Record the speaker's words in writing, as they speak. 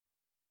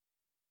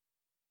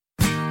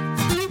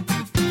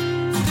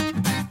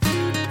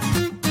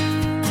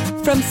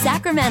From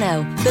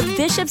Sacramento, the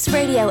Bishop's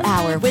Radio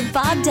Hour with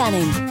Bob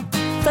Dunning.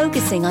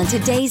 Focusing on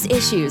today's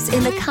issues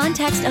in the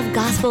context of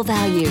gospel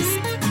values.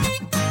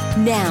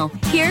 Now,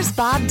 here's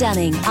Bob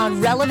Dunning on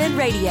Relevant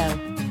Radio.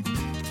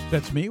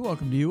 That's me.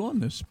 Welcome to you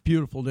on this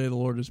beautiful day the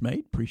Lord has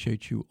made.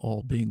 Appreciate you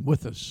all being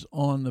with us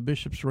on the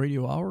Bishop's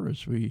Radio Hour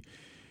as we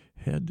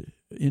head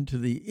into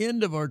the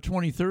end of our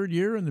 23rd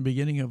year and the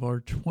beginning of our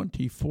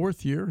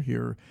 24th year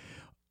here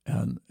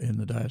in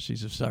the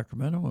Diocese of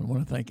Sacramento. And I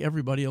want to thank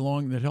everybody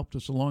that helped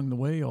us along the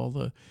way, all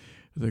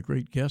the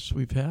great guests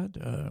we've had,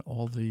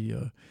 all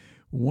the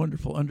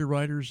wonderful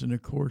underwriters, and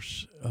of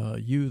course,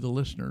 you, the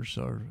listeners,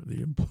 are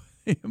the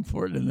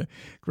important and the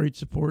great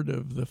support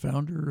of the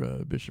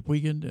founder, Bishop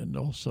Wiegand, and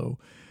also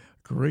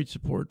great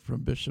support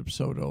from Bishop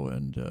Soto.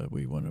 And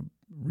we want to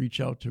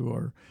reach out to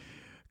our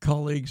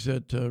colleagues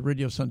at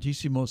Radio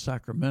Santissimo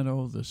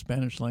Sacramento, the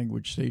Spanish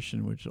language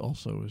station, which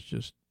also is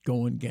just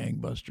going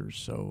gangbusters.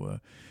 So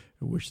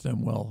I wish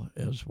them well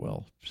as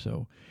well.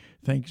 So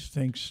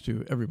thanks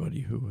to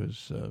everybody who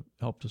has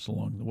helped us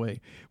along the way.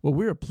 Well,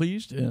 we are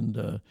pleased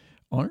and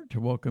honored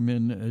to welcome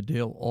in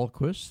Dale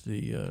Ahlquist,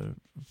 the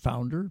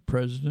founder,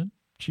 president,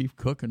 chief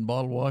cook, and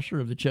bottle washer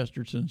of the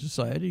Chesterton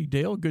Society.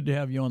 Dale, good to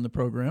have you on the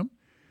program.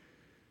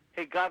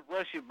 Hey, God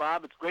bless you,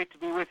 Bob. It's great to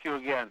be with you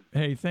again.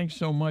 Hey, thanks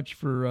so much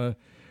for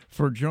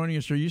joining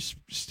us. Are you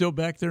still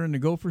back there in the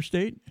Gopher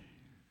State?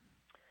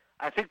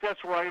 I think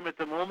that's where I am at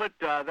the moment.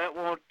 That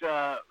won't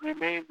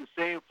remain the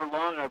same for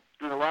long. I'm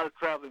doing a lot of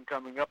traveling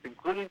coming up,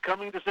 including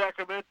coming to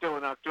Sacramento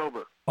in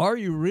October. Are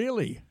you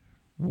really?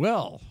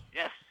 Well.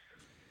 Yes.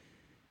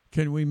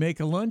 Can we make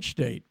a lunch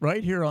date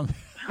right here on?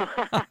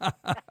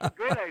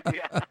 Great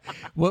idea.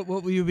 What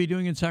will you be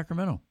doing in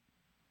Sacramento?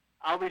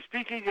 I'll be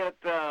speaking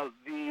at the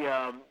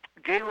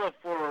gala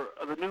for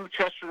the new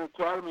Chesterton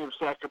Academy of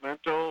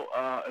Sacramento,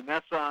 and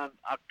that's on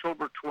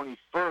October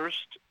 21st.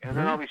 And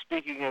then I'll be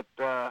speaking at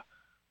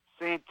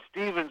St.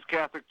 Stephen's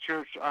Catholic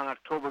Church on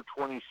October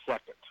 22nd.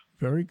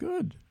 Very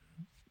good.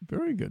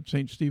 Very good.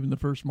 St. Stephen the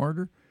First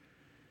Martyr?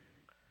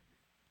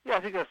 Yeah, I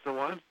think that's the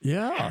one.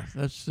 Yeah,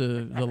 that's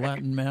the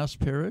Latin Mass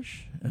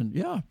parish. And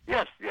yeah.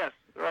 Yes,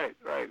 right.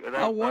 And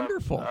how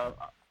wonderful. I'll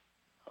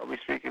be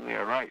speaking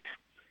there, right.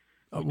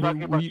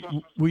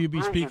 Will you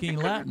be speaking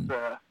Latin?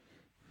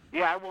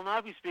 Yeah, I will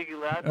not be speaking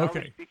Latin. Okay.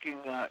 I'll be speaking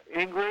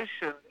English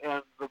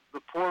and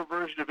the poor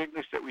version of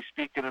English that we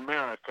speak in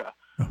America.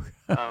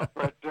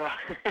 But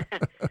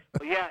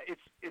yeah,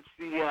 it's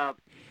the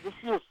this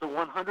year it's the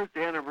 100th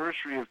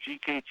anniversary of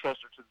G.K.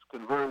 Chesterton's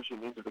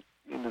conversion into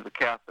the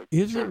Catholic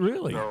Is Church. it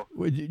really? So,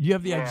 Do you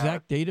have the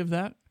exact date of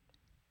that?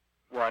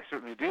 Well, I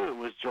certainly do. It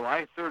was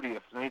July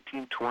 30th,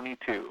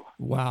 1922.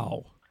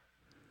 Wow.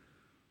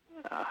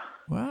 Yeah.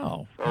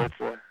 Wow. So it's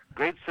a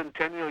great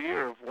centennial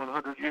year of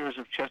 100 years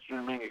of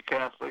Chesterton being a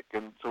Catholic,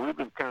 and so we've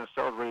been kind of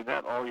celebrating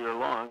that all year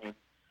long, and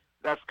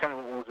that's kind of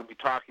what we're going to be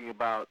talking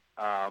about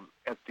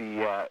at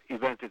the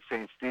event at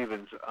St.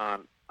 Stephen's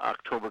on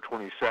October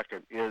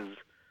 22nd is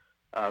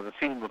the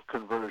theme of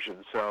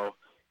conversion. So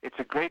it's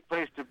a great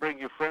place to bring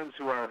your friends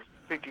who are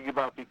thinking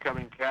about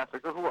becoming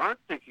Catholic or who aren't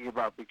thinking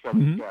about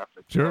becoming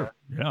Catholic. Sure,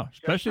 yeah,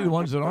 especially the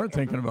ones that aren't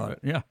thinking about it,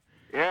 yeah.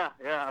 Yeah,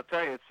 I'll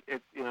tell you,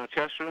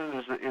 Chesterton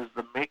is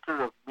the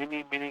maker of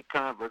many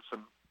converts,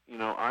 and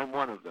I'm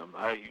one of them.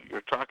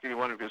 You're talking to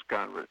one of his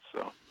converts.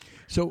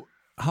 So,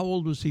 how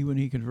old was he when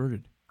he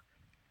converted?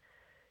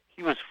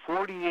 He was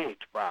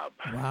 48, Bob.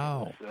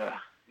 Wow. Yeah,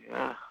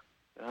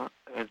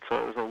 and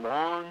so it was a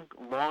long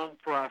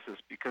process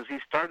because he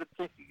started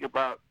thinking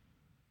about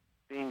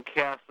being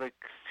Catholic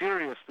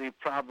seriously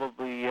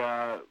probably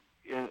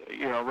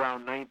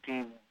around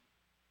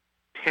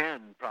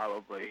 1910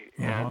 probably,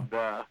 and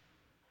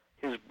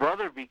his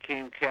brother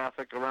became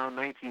Catholic around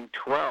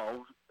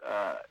 1912,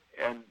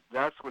 and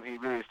that's when he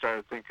really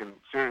started thinking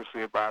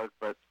seriously about it.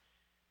 But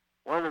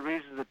one of the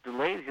reasons that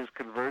delayed his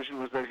conversion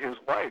was that his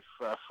wife,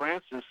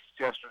 Frances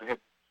Chesterton, had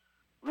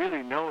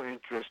really no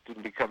interest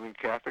in becoming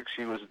Catholic.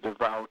 She was a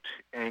devout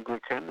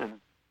Anglican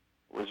and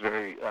was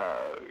very,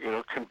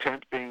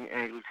 content being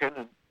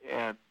Anglican,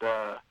 and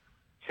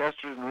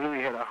Chesterton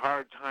really had a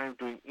hard time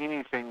doing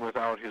anything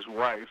without his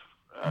wife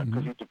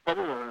because he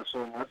depended on her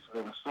so much. They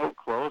were so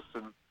close,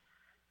 and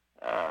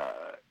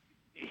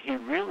he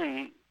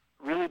really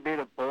made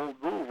a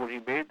bold move when he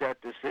made that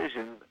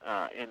decision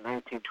in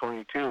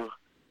 1922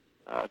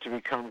 to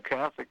become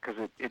Catholic, because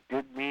it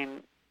did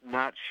mean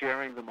not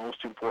sharing the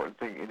most important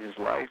thing in his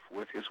life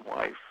with his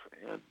wife.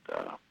 And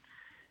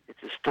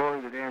it's a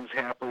story that ends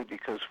happily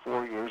because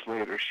 4 years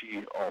later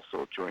she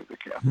also joined the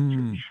Catholic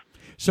Church.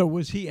 So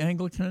was he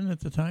Anglican at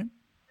the time?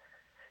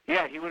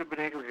 Yeah, he would have been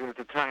Anglican at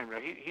the time. Now,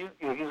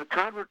 he's a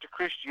convert to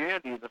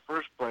Christianity in the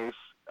first place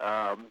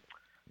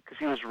because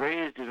he was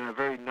raised in a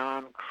very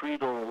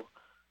non-creedal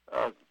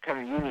kind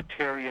of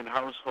Unitarian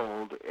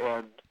household,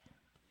 and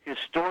his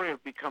story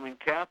of becoming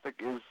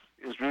Catholic is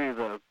really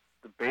the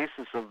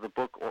basis of the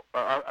book.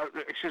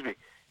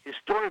 His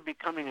story of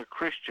becoming a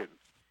Christian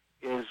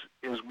is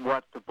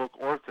what the book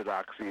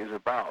Orthodoxy is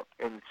about,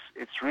 and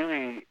it's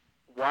really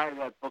why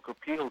that book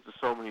appealed to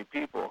so many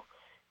people.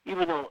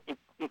 even though it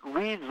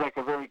reads like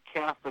a very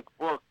Catholic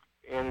book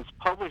and it's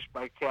published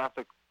by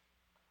Catholic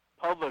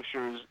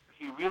publishers,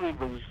 he really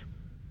was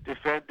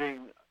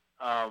defending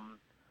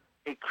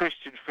a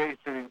Christian faith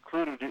that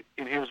included,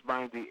 in his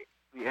mind,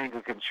 the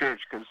Anglican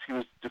Church, because he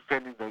was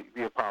defending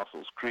the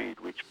Apostles' Creed,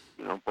 which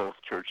both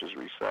churches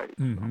recite.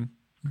 Mm-hmm.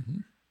 Mm-hmm.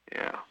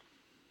 Yeah.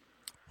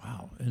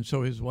 Wow. And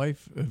so his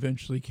wife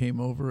eventually came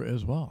over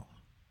as well.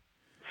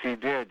 She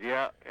did,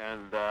 yeah,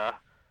 and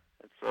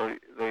so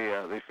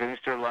they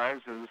finished their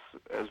lives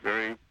as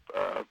very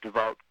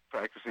devout,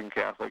 practicing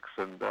Catholics,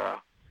 and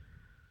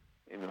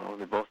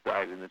they both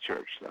died in the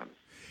church then.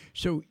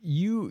 So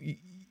you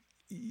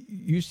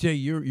say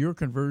your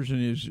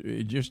conversion is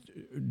just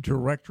a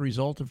direct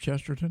result of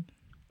Chesterton?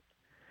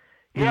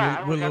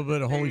 Yeah, with a little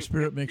bit of Holy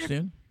Spirit mixed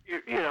in.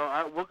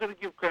 We're going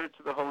to give credit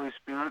to the Holy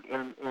Spirit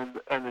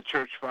and the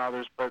Church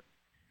Fathers, but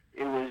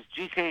it was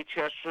G.K.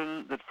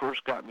 Chesterton that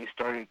first got me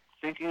started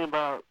thinking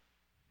about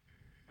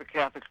the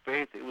Catholic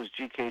faith. It was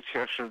G.K.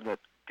 Chesterton that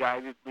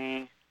guided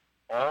me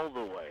all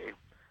the way,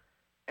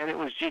 and it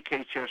was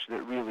G.K. Chesterton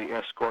that really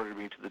escorted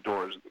me to the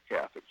doors of the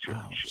Catholic Church.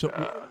 Wow. So,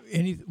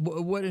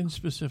 what in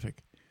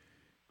specific?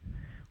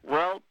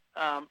 Well,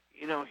 I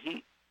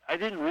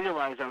didn't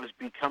realize I was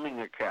becoming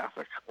a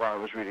Catholic while I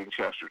was reading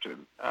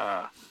Chesterton.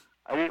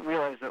 I didn't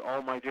realize that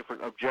all my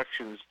different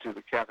objections to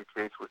the Catholic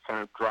faith were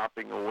kind of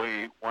dropping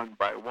away one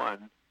by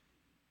one,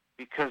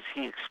 because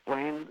he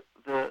explained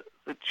the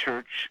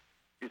church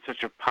in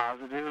such a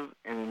positive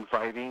and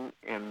inviting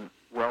and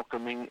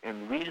welcoming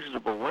and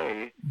reasonable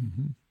way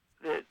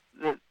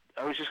that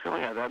I was just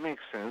going, yeah, that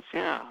makes sense.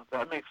 Yeah,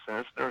 that makes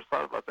sense. Never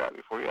thought about that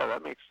before. Yeah,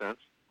 that makes sense.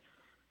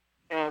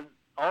 And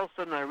all of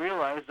a sudden I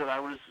realized that I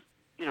was,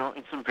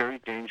 in some very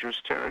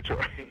dangerous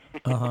territory.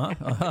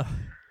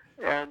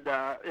 And,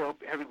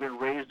 having been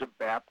raised a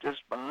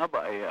Baptist, Bob,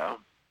 I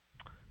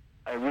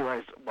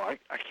realized, well,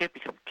 I can't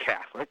become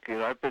Catholic.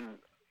 I've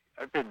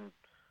been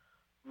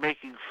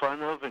making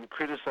fun of and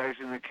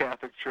criticizing the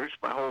Catholic Church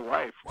my whole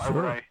life. Why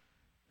would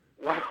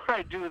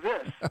I do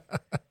this?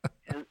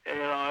 and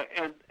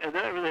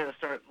then I really had to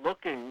start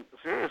looking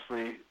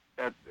seriously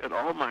at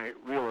all my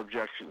real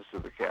objections to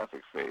the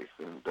Catholic faith,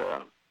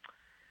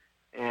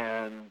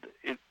 and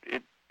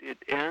it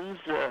ends,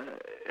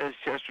 as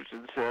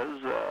Chesterton says,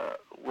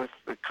 with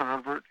the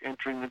convert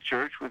entering the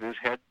church with his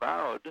head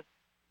bowed,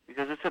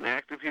 because it's an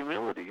act of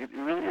humility. It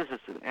really is.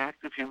 It's an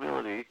act of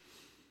humility.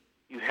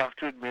 You have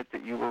to admit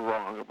that you were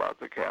wrong about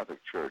the Catholic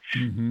Church.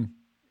 Mm-hmm.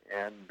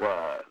 And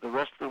the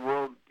rest of the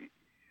world,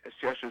 as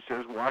Chesterton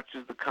says,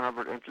 watches the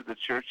convert enter the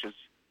church as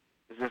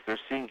if they're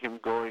seeing him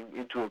going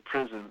into a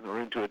prison or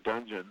into a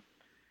dungeon.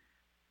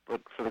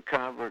 But for the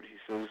convert, he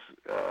says,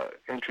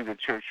 entering the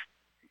church,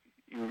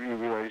 you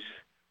realize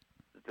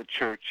that the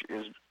church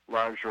is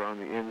larger on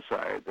the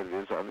inside than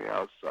it is on the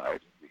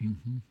outside.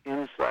 Mm-hmm. The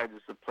inside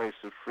is the place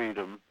of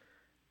freedom,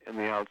 and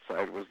the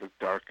outside was the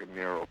dark and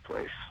narrow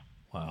place.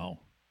 Wow.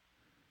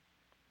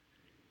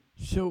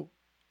 So,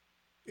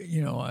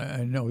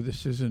 I know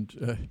this isn't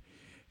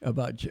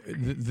about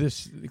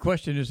this. The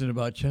question isn't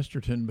about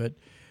Chesterton, but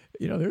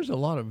there's a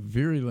lot of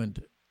virulent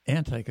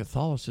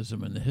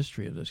anti-Catholicism in the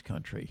history of this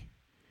country,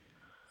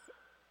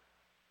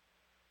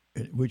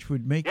 which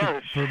would make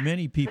it for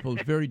many people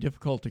very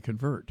difficult to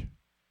convert.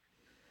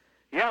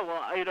 Yeah,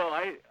 well,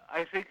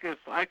 I think if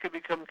I could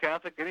become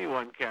Catholic,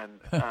 anyone can.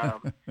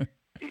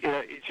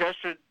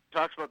 Chesterton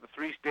talks about the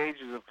three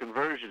stages of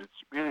conversion. It's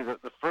really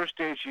the first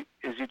stage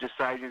is you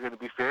decide you're going to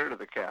be fair to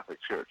the Catholic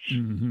Church.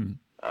 Mm-hmm.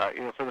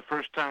 For the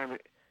first time,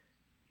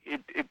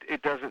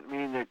 it doesn't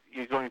mean that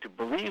you're going to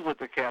believe what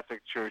the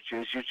Catholic Church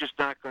is. You're just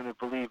not going to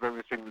believe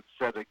everything that's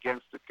said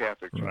against the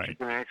Catholic Church. Right.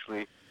 You're going to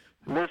actually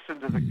listen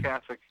to the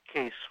Catholic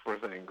case for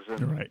things.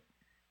 Right.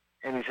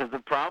 And he says the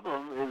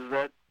problem is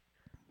that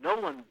no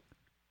one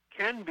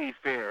can be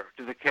fair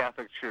to the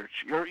Catholic Church.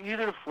 You're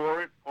either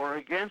for it or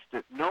against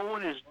it. No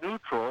one is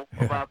neutral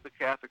about the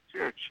Catholic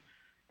Church.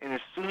 And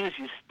as soon as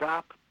you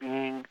stop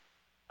being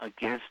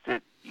against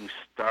it, you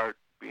start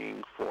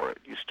being for it.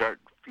 You start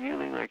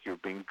feeling like you're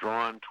being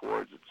drawn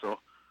towards it. So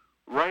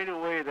right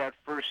away, that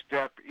first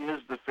step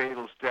is the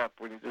fatal step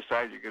when you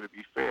decide you're going to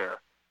be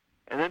fair.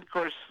 And then, of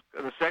course,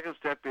 the second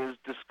step is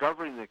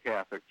discovering the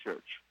Catholic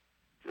Church.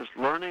 Just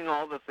learning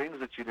all the things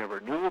that you never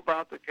knew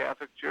about the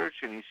Catholic Church.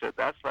 And he said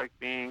that's like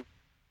being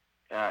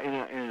in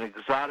an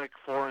exotic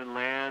foreign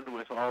land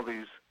with all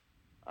these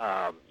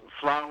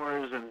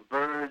flowers and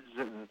birds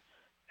and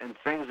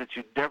things that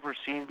you'd never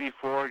seen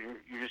before.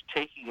 You're just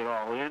taking it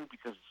all in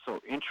because it's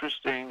so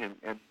interesting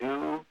and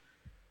new,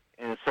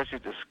 and it's such a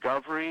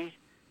discovery.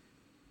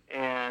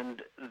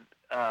 And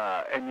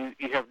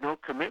you have no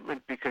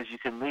commitment because you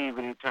can leave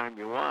anytime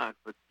you want.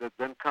 But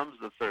then comes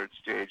the third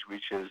stage,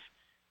 which is,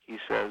 he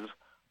says,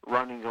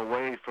 running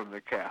away from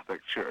the Catholic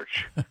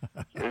Church,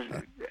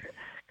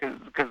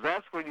 because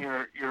that's when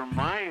your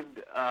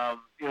mind,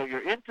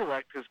 your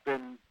intellect has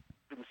been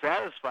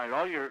satisfied.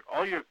 All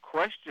your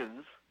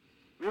questions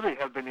really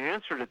have been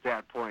answered at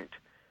that point,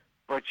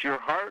 but your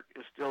heart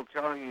is still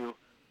telling you,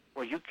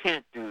 well, you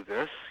can't do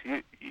this.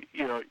 You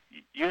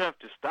have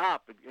to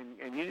stop,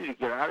 and you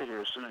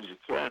soon as you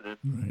can. And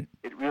Right.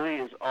 it really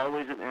is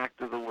always an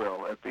act of the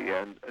will at the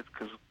end,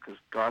 because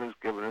God has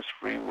given us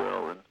free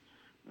will, and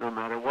no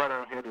matter what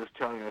our head is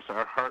telling us,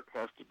 our heart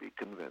has to be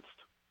convinced.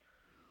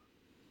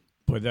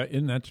 Boy, that's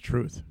the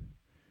truth.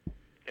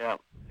 Yeah,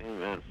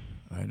 amen.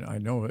 I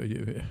know.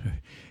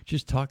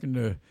 Just talking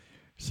to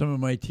some of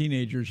my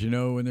teenagers,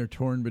 when they're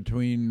torn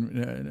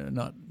between,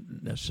 not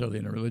necessarily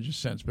in a religious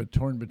sense, but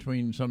torn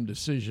between some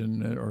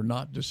decision or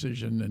not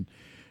decision, and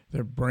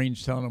their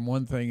brain's telling them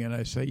one thing, and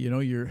I say,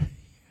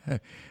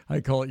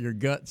 I call it your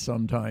gut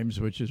sometimes,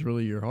 which is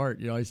really your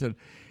heart. I said,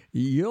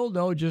 you'll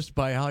know just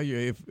by how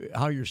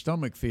your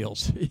stomach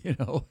feels,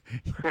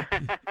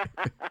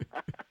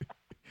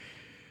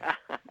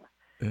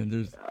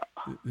 And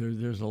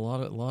there's a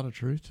lot of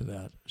truth to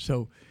that.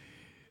 So,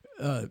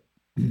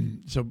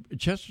 so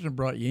Chesterton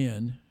brought you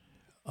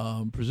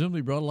in,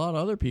 presumably brought a lot of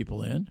other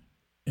people in,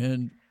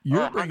 and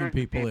you're bringing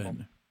people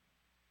in.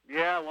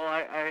 Yeah,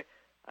 well,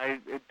 I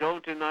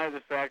don't deny the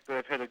fact that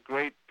I've had a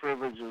great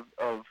privilege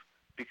of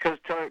because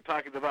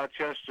talking about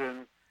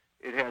Chesterton,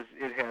 it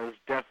has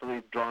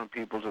definitely drawn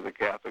people to the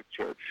Catholic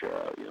Church.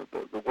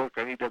 The work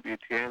on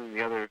EWTN and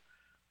the other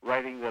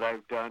writing that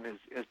I've done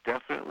is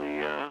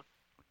definitely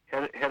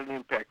had an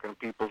impact on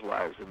people's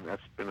lives, and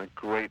that's been a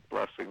great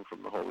blessing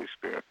from the Holy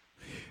Spirit.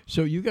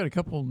 So you got a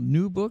couple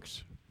new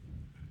books?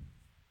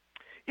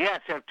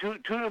 Yes, I have two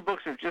new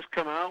books that have just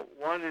come out.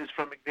 One is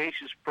from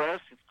Ignatius Press.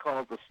 It's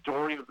called The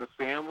Story of the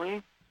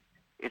Family.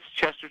 It's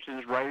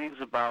Chesterton's writings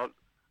about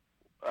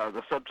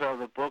the subtitle of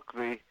the book,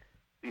 the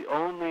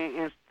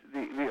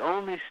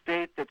only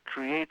state that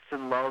creates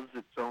and loves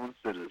its own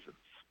citizens.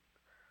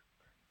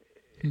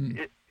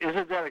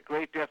 Isn't that a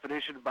great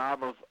definition,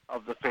 Bob,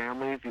 of the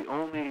family? The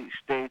only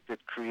state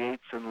that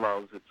creates and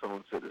loves its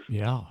own citizens.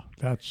 Yeah,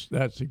 that's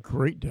a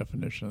great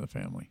definition of the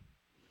family.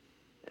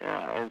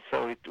 Yeah, and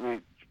so we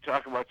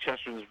talk about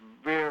Chesterton's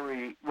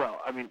very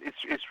well. I mean,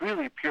 it's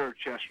really pure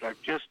Chesterton.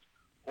 I've just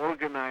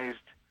organized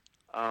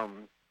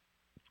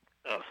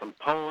some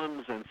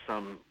poems and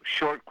some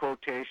short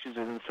quotations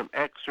and then some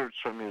excerpts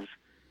from his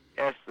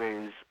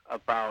essays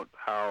about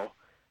how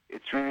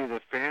it's really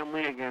the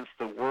family against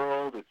the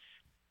world.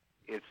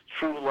 It's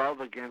true love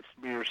against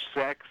mere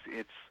sex.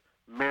 It's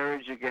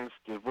marriage against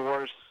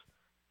divorce.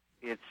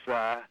 It's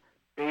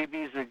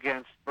babies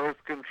against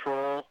birth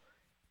control.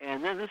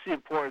 And then this is the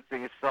important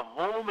thing. It's the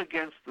home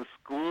against the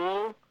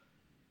school,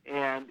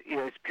 and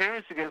it's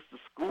parents against the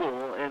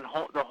school, and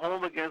the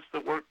home against the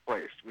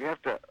workplace. We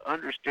have to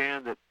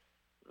understand that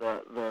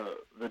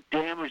the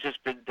damage that's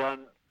been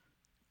done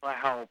by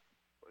how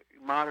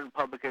modern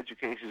public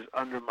education has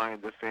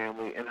undermined the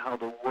family and how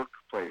the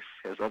workplace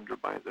has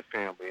undermined the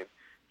family. And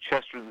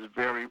Chesterton is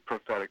very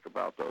prophetic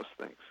about those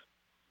things.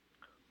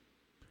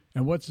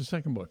 And what's the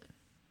second book?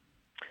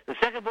 The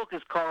second book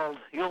is called,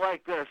 you'll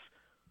like this,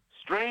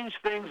 Strange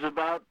Things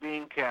About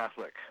Being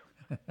Catholic.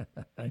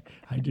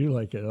 I do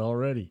like it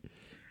already.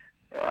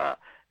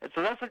 And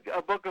so that's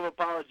a book of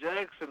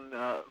apologetics and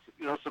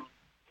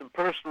some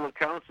personal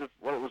accounts of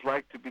what it was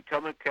like to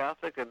become a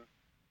Catholic and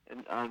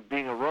on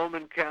being a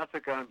Roman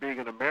Catholic, on being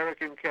an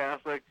American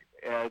Catholic,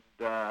 and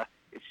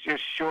it's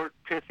just short,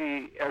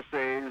 pithy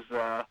essays.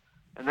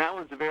 And that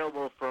one's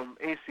available from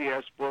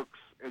ACS Books,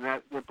 and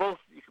you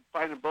can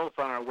find them both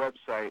on our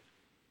website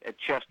at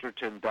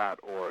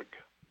chesterton.org.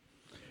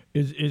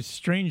 Is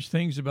Strange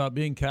Things About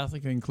Being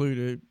Catholic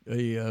include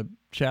a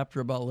chapter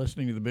about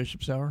listening to the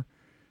Bishop's Hour?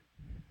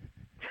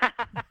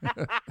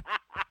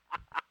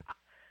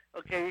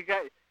 Okay,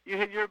 you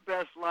hit your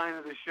best line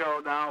of the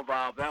show now,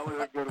 Bob. That was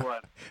a good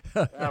one.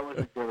 That was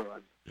a good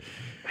one.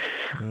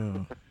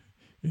 Oh,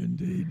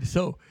 indeed.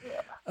 So,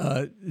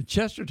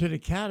 Chesterton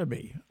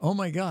Academy. Oh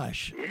my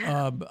gosh,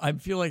 I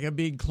feel like I'm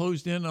being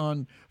closed in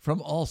on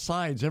from all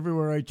sides.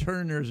 Everywhere I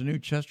turn, there's a new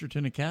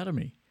Chesterton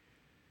Academy.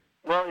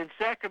 Well, in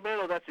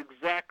Sacramento, that's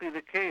exactly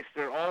the case.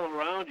 They're all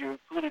around you,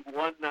 including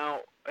one now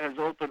has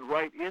opened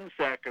right in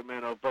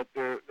Sacramento. But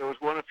there was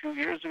one a few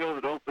years ago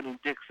that opened in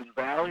Dixon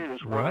Valley.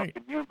 There's one up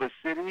in Yuba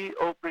City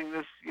opening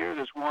this year.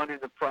 There's one in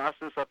the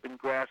process up in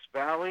Grass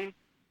Valley,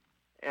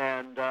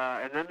 and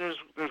then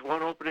there's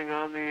one opening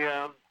on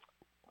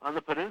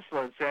the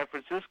peninsula in San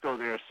Francisco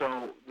there.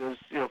 So there's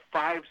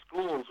 5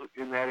 schools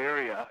in that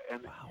area,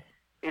 and wow.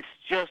 It's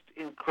just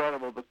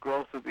incredible the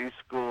growth of these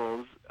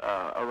schools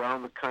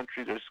around the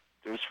country.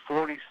 There's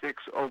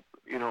 46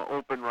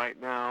 open right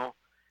now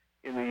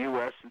in the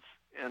U.S.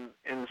 and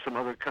in some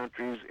other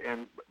countries,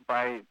 and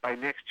by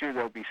next year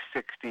there'll be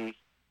 60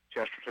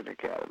 Chesterton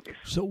Academies.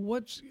 So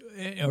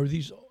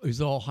is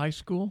it all high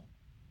school?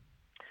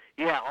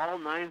 Yeah, all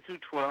 9 through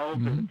 12.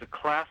 Mm-hmm. And it's a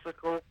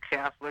classical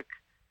Catholic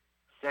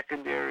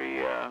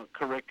secondary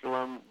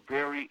curriculum,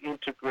 very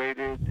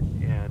integrated,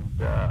 and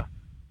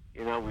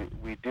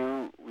we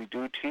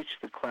do teach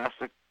the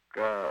classic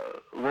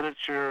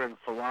literature and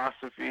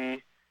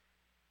philosophy,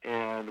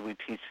 and we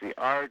teach the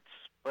arts,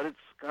 but it's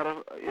got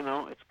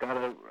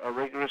a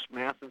rigorous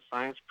math and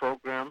science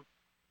program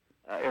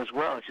as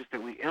well. It's just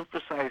that we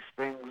emphasize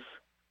things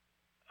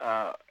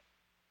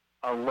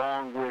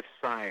along with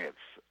science.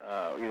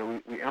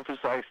 science. We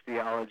emphasize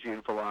theology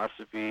and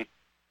philosophy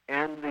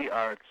and the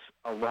arts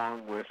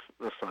along with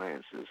the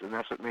sciences, and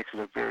that's what makes it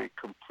a very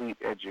complete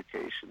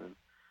education. And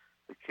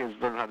the kids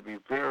learn how to be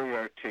very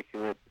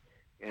articulate,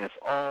 and it's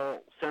all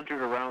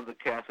centered around the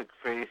Catholic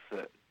faith.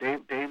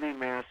 Daily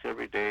Mass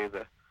every day,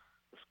 the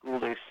school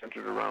day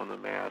centered around the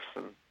Mass,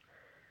 and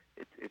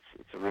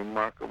it's a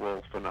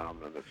remarkable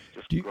phenomenon that's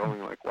just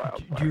growing like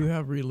wildfire. Do you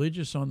have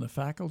religious on the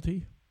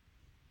faculty?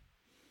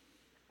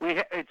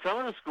 Some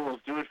of the schools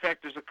do. In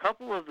fact, there's a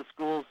couple of the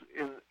schools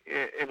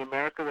in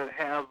America that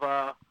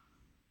have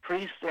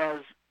priests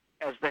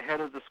as the head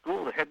of the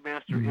school. The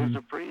headmaster is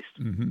a priest.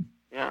 Mm-hmm.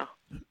 Yeah,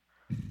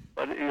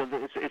 but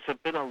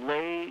it's been a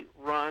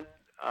lay-run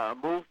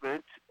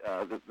movement.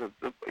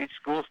 Each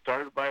school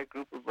started by a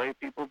group of lay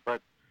people,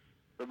 but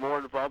the more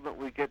involvement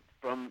we get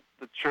from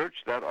the church,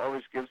 that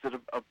always gives it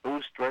a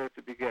boost right at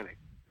the beginning.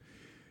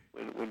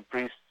 When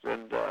priests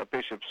and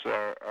bishops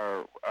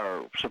are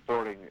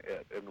supporting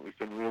it, and we've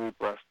been really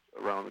blessed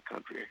around the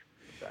country.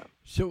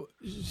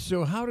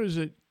 So how does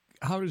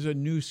a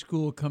new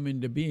school come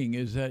into being?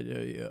 Is that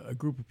a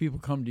group of people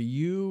come to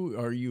you?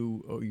 Or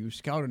you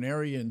scout an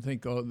area and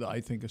think, I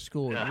think a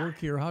school would work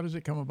here? How does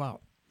it come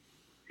about?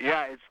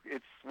 Yeah,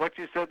 it's what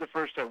you said the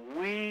first time.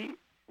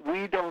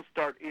 We don't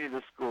start any of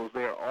the schools.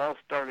 They are all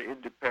started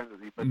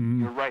independently. But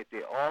you're right.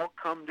 They all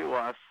come to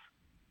us,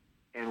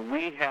 and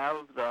we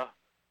have the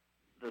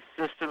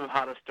system of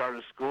how to start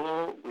a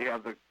school. We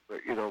have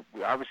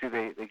obviously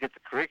they get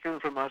the curriculum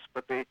from us,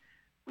 but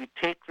we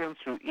take them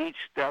through each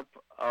step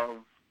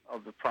of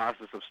the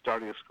process of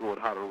starting a school,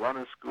 and how to run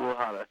a school,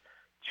 how to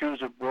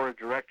choose a board of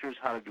directors,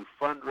 how to do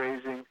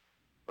fundraising.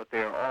 But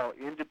they are all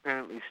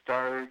independently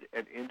started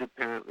and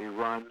independently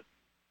run.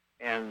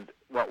 And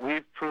what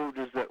we've proved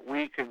is that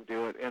we can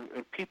do it. And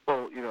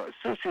people, as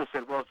soon as you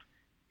said, well,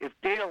 if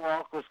Dana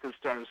Walquist can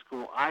start a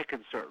school, I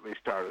can certainly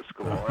start a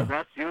school. And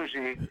that's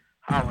usually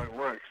how it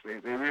works.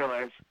 They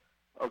realize,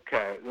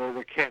 okay,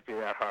 it can't be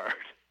that hard.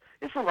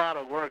 It's a lot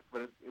of work,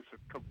 but it's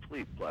a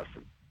complete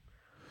blessing.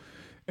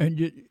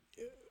 And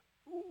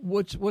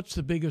what's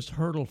the biggest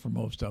hurdle for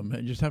most of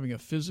them? Just having a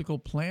physical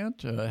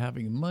plant,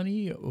 having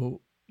money?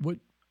 What?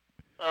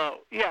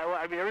 Yeah, well,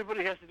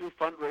 everybody has to do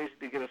fundraising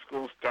to get a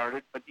school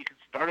started, but you can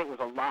start it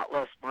with a lot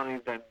less money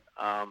than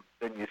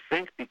you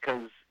think,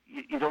 because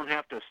you don't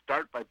have to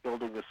start by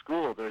building a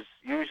school. There's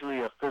usually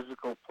a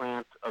physical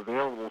plant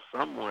available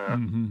somewhere.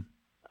 Mm-hmm.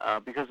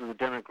 Because of the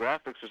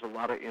demographics, there's a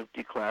lot of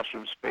empty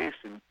classroom space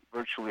in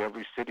virtually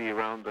every city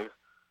around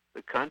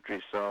the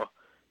country. So,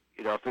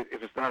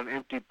 if it's not an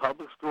empty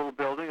public school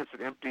building, it's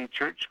an empty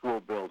church school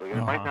building. It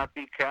might not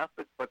be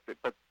Catholic, but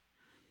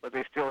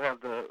they still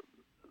have the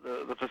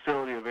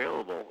facility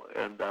available.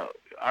 And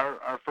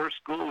our first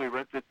school, we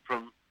rented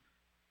from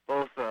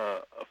both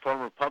a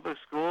former public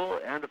school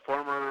and a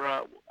former,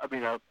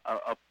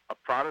 a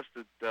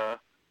Protestant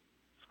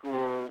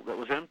school that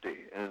was empty.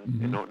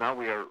 And now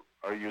we are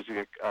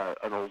using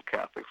an old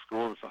Catholic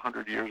school. It's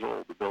 100 years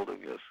old. The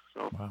building is.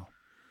 So. Wow.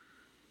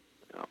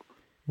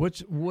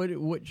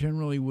 What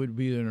generally would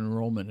be an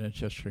enrollment at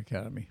Chester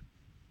Academy?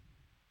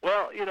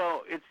 Well,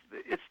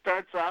 it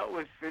starts out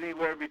with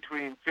anywhere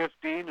between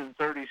 15 and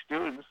 30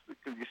 students,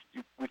 because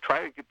we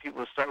try to get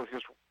people to start with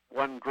just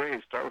one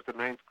grade, start with the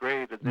 9th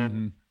grade, and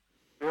then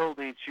build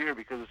each year,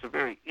 because it's a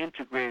very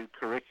integrated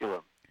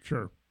curriculum.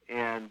 Sure.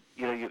 And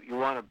you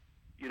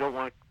don't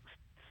want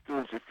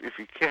students, if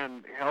you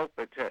can help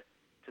it, to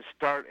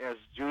start as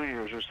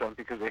juniors or something,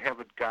 because they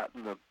haven't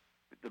gotten the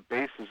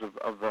basis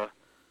of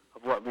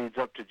what leads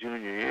up to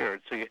junior year.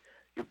 And so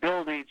you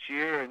build each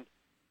year, and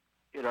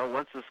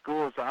once the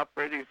school is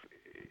operating,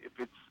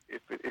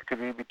 it could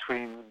be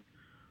between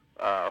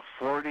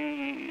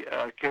 40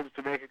 kids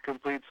to make a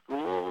complete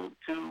school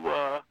to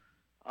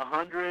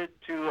 100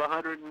 to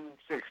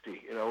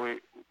 160.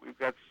 We've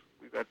got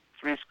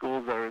 3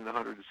 schools that are in the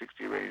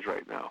 160 range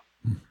right now.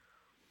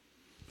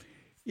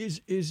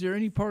 Is there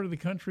any part of the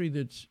country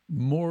that's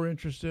more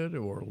interested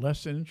or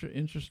less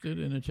interested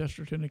in a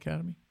Chesterton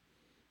Academy?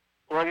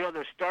 Well,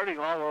 they're starting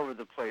all over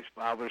the place,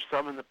 Bob. There's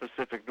some in the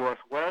Pacific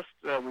Northwest,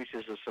 which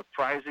is a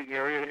surprising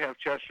area to have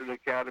Chesterton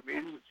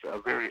Academies. It's a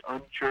very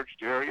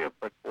unchurched area,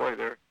 but boy,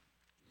 they're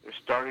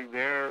starting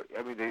there.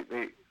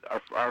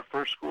 Our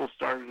first school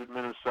started in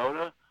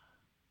Minnesota,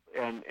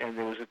 and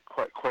there was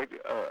quite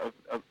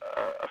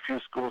a few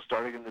schools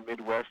starting in the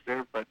Midwest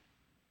there, but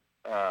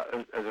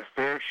as a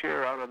fair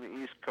share out on the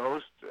East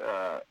Coast,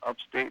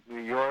 upstate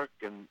New York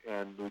and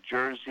New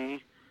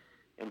Jersey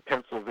and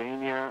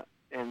Pennsylvania.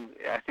 And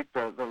I think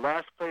the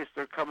last place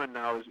they're coming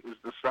now is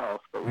the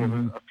South, but we have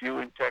a few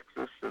in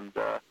Texas and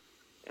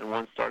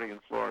one starting in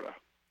Florida.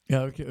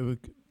 Yeah,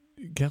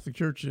 Catholic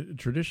Church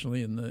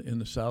traditionally in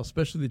the South,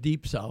 especially the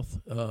Deep South.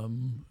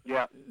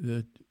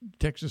 The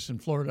Texas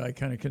and Florida, I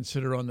kind of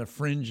consider on the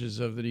fringes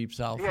of the Deep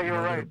South. Yeah,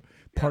 you're right.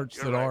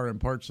 Parts that are and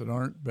parts that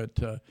aren't, but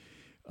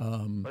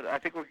I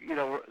think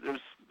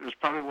there's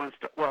probably one.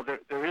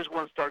 There is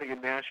one starting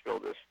in Nashville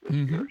this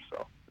year.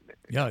 So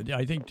yeah,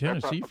 I think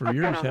Tennessee for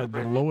years had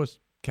the lowest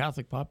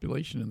Catholic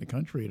population in the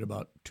country at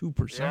about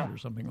 2% Yeah. or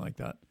something like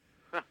that.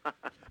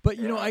 But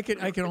I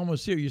can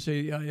almost see. You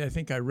say, I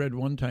think I read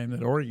one time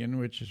that Oregon,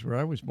 which is where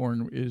I was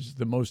born, is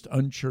the most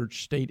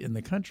unchurched state in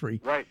the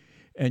country. Right.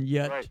 And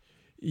yet, Right.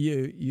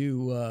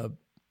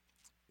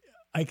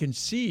 I can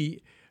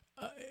see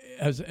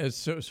as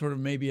sort of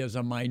maybe as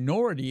a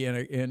minority in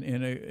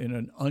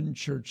an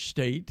unchurched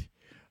state,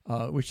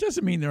 which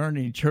doesn't mean there aren't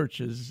any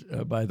churches.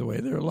 By the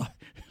way, there are a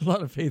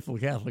lot of faithful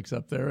Catholics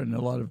up there and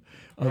a lot of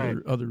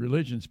other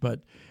religions,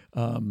 but.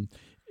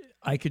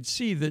 I could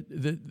see that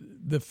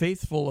the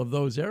faithful of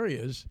those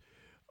areas,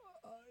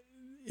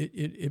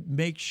 it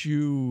makes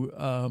you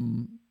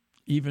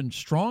even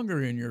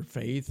stronger in your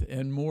faith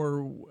and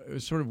more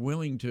sort of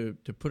willing to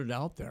put it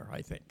out there,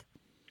 I think.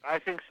 I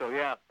think so,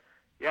 yeah.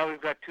 Yeah, we've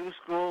got 2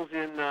 schools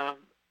in the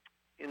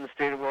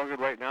state of Oregon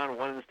right now and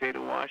one in the state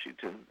of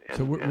Washington. And,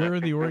 so where are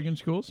the Oregon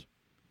schools?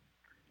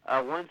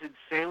 One's in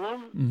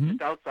Salem,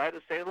 just outside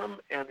of Salem,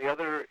 and the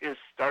other is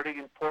starting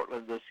in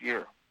Portland this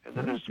year. And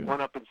then there's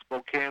one up in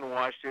Spokane,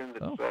 Washington,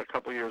 that's a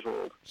couple years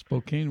old.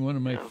 Spokane, one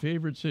of my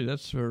favorite cities.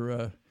 That's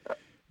where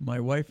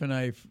my wife and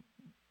I,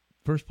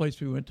 first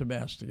place we went to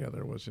Mass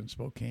together was in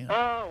Spokane.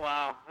 Oh,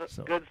 wow. That's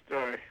a good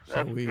story.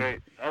 That's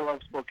great. I love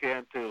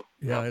Spokane, too.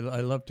 Yeah,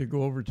 I love to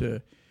go over to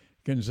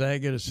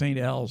Gonzaga to St.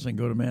 Al's and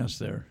go to Mass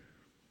there.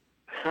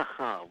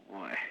 Oh,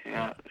 boy.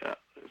 Yeah.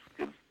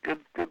 It's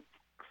good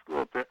school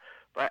up there.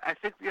 But I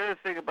think the other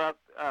thing about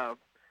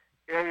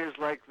areas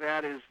like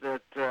that is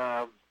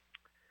that,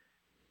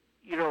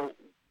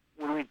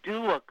 when we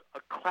do a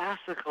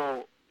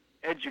classical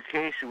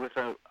education with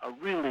a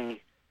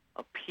really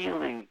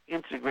appealing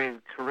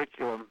integrated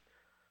curriculum,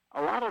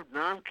 a lot of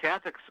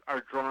non-Catholics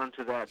are drawn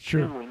to that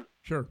too. And,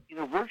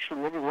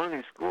 virtually every one of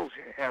these schools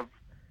have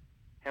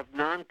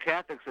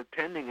non-Catholics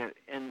attending it,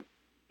 and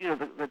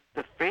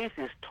the faith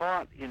is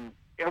taught in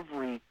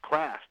every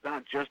class,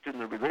 not just in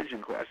the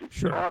religion class.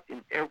 It's taught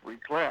in every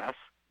class,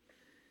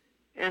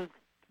 and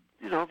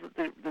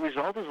the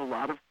result is a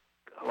lot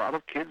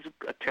of kids who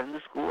attend the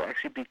school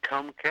actually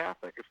become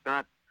Catholic. It's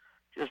not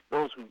just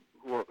those who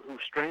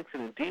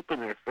strengthen and deepen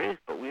their faith,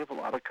 but we have a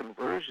lot of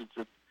conversions,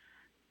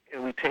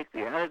 and we take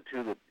the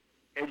attitude that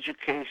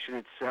education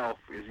itself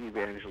is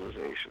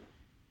evangelization.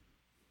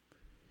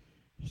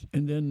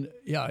 And then,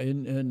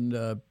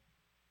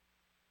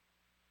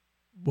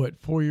 what,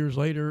 4 years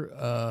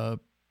later,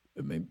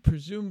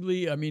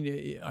 presumably, I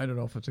don't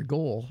know if it's a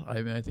goal.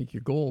 I think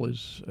your goal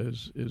is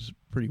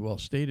pretty well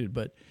stated,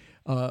 but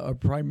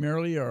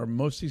primarily, are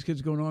most of these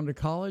kids going on to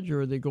college,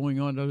 or are they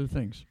going on to other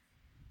things?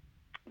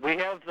 We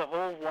have the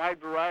whole wide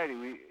variety.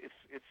 We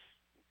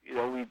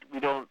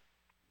don't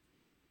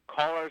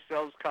call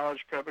ourselves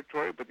college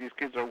preparatory, but these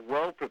kids are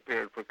well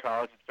prepared for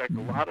college. In fact,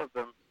 a lot of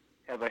them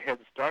have a head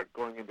start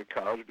going into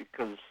college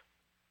because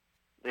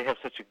they have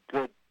such a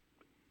good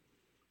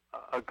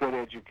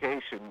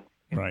education.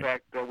 In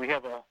fact, we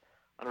have an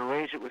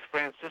arrangement with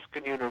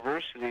Franciscan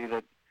University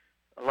that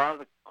a lot of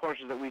the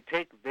courses that we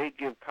take, they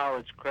give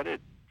college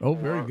credit. Oh,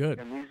 very good.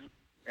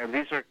 And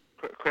these are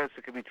credits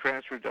that can be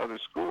transferred to other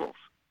schools.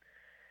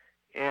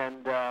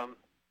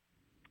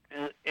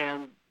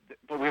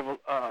 But we have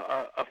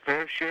a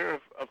fair share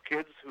of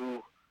kids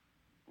who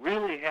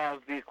really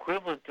have the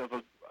equivalent of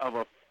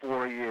a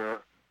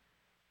 4-year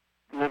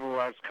liberal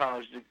arts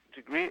college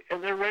degree,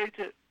 and they're ready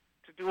to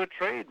do a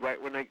trade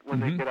right when they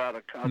get out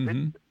of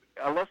college.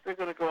 Unless they're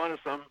going to go on to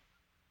some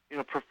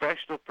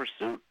professional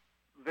pursuit,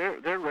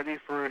 they're ready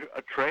for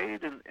a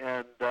trade,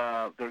 and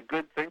they're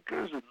good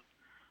thinkers, and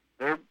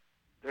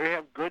they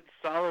have good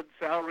solid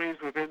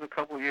salaries within a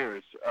couple of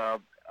years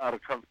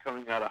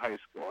coming out of high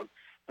school.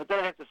 But then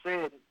I have to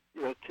say,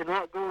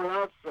 cannot go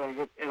without saying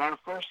it. In our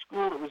first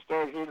school that we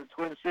started here in the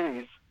Twin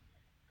Cities,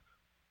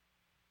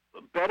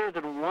 better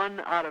than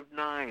 1 out of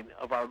 9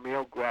 of our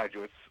male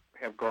graduates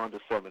have gone to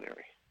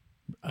seminary.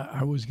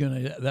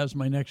 That's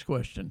my next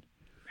question.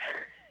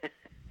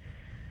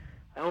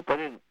 I hope I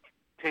didn't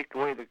take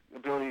away the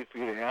ability for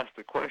you to ask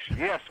the question.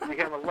 Yes, we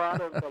have a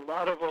lot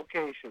of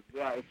vocations.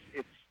 Yeah,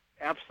 it's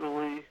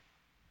absolutely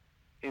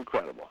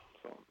incredible.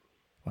 So.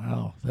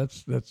 Wow,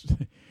 that's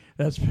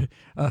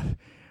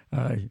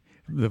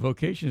the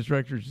vocations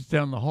director is just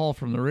down the hall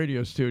from the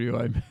radio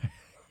studio.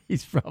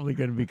 He's probably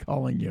going to be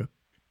calling you.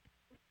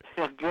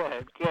 Yeah,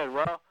 good.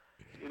 Well,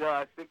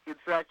 I think in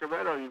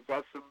Sacramento you've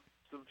got some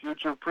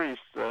future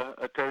priests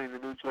attending the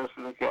New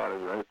Testament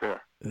Academy right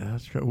there.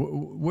 That's great.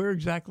 Where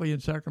exactly in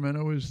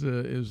Sacramento is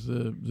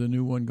the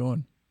new one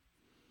going?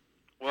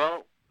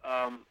 Well,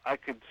 I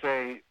could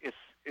say it's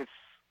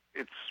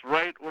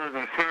right where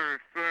the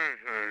third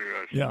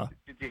is. Yeah.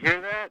 Did you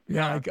hear that?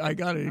 Yeah, I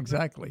got it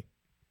exactly.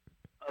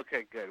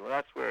 Okay, good. Well,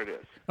 that's where it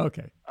is.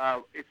 Okay.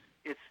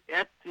 It's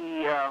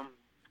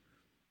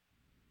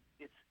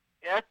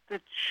at the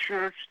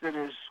church that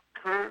is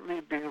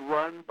currently being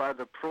run by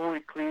the Pro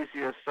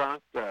Ecclesia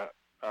Sancta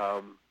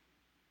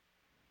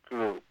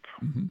group,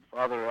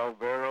 Father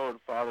Alvaro and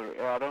Father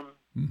Adam.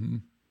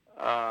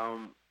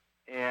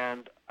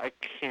 And I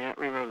can't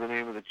remember the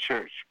name of the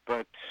church,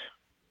 but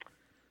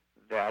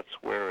that's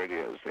where it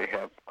is. They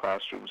have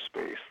classroom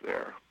space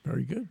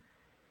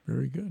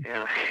Very good.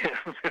 And I can't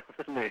remember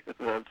the names.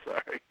 I'm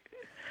sorry.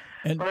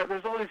 And but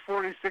there's only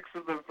 46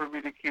 of them for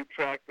me to keep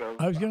track of.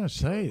 I was going to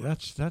say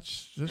that's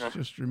just.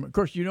 Of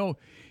course,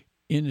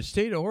 in the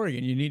state of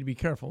Oregon, you need to be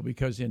careful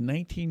because in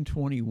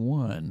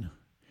 1921,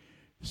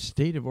 the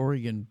state of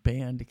Oregon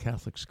banned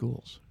Catholic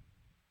schools.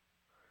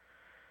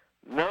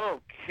 No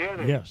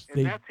kidding. Yes,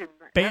 and they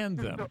banned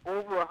them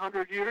over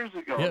 100 years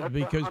ago. Yeah, that's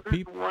because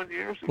 101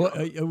 years ago. Well,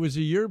 it was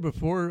a year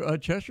before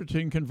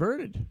Chesterton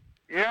converted.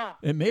 Yeah,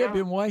 it may have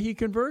been why he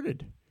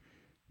converted.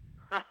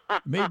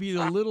 Maybe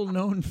the little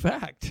known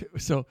fact.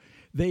 So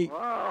they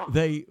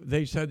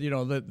said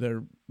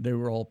that they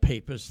were all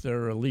papists.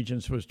 Their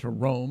allegiance was to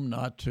Rome,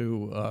 not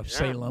to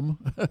Salem.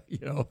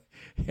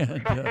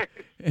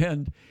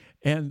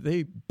 And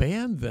they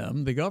banned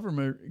them. The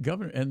governor,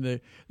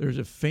 and there's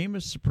a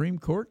famous Supreme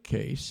Court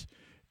case,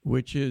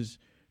 which is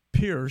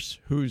Pierce,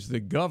 who's the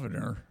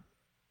governor,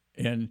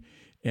 and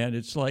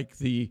it's like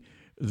the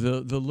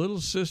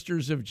Little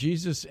Sisters of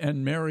Jesus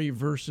and Mary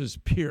versus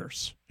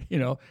Pierce.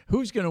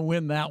 Who's going to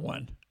win that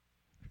one?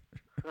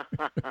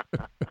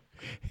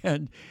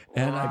 and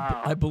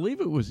wow. I believe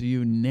it was a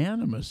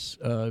unanimous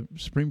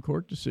Supreme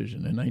Court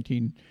decision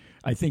in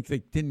I think they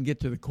didn't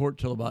get to the court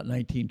till about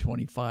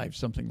 1925,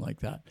 something like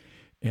that,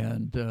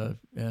 and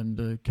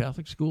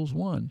Catholic schools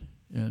won,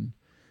 and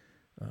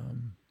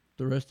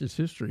the rest is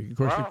history. Of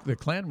course, the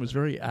Klan was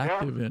very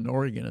active in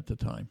Oregon at the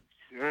time.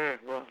 Sure.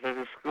 Well, there's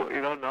a school.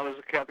 Now there's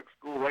a Catholic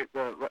school right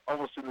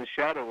almost in the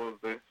shadow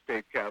of the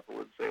state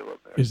capitol in Salem.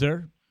 There. Is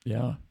there?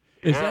 Yeah.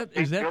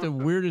 Is that the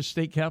weirdest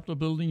state capitol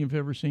building you've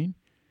ever seen?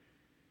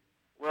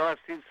 Well, I've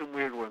seen some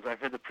weird ones. I've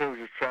had the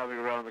privilege of traveling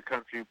around the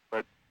country,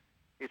 but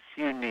it's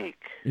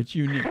unique. It's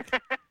unique.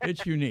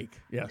 It's unique.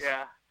 Yes.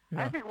 Yeah.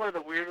 I think one of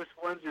the weirdest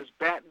ones is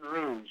Baton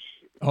Rouge.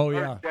 Oh,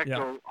 Art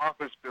Deco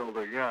office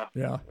building. Yeah.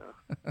 Yeah.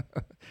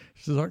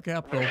 This is our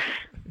capital.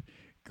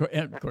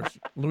 And, of course,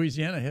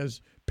 Louisiana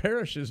has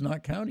parishes,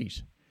 not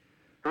counties.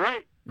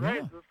 Right.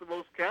 Yeah. That's the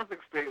most Catholic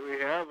state we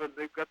have, and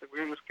they've got the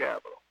weirdest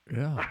capital.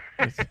 Yeah.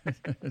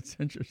 It's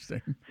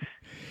interesting.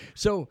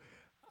 So,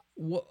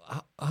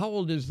 how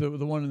old is the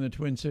one in the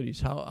Twin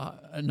Cities? How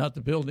not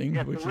the building,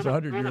 which is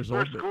 100 years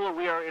old. School,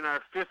 we are in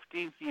our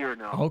 15th year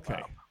now.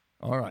 Okay.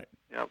 All right.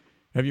 Yep.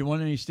 Have you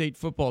won any state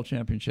football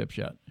championships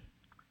yet?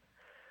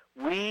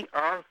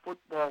 Our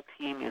football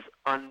team is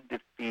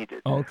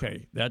undefeated.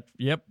 Okay.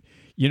 Yep.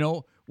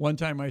 One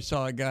time I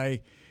saw a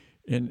guy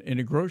in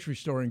a grocery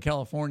store in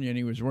California, and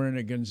he was wearing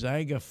a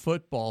Gonzaga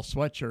football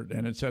sweatshirt,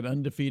 and it said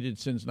undefeated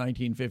since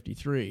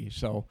 1953.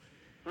 So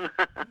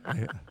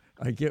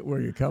I get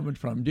where you're coming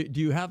from.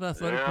 Do you have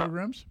athletic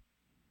programs?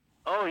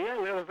 Oh, yeah,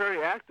 we have a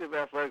very active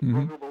athletic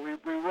program, but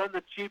we run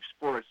the cheap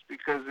sports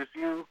because if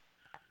you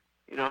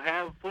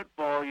have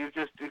football, you've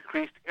just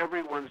increased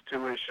everyone's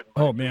tuition.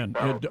 Oh man,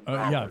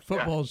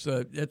 football's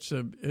it's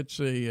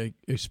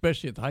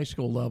especially at the high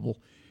school level,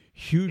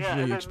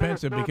 hugely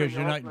expensive because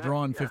you're not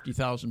drawing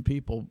 50,000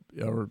 people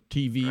or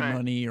TV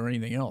money or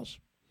anything else.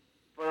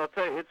 Well, I'll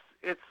tell you,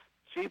 it's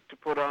cheap to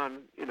put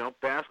on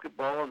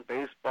basketball and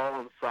baseball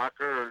and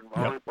soccer and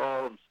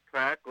volleyball and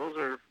track.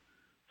 So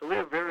we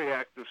have a very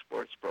active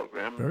sports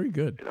program. Very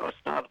good. It's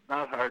not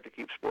hard to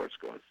keep sports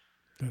going.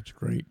 That's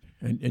great.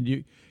 And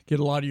you get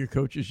a lot of your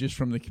coaches just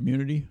from the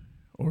community,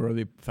 or are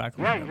they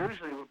faculty? Yeah, members?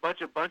 usually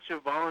a bunch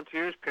of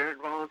volunteers,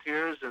 parent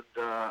volunteers, and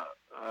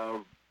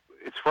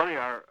it's funny.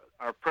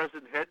 Our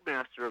present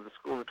headmaster of the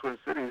school in the Twin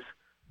Cities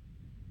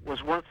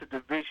was once a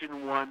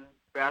Division I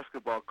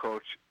basketball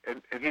coach,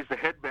 and he's the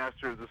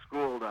headmaster of the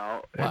school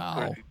now.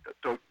 Wow.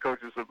 And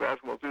coaches of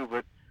basketball too.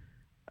 But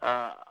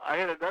I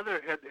had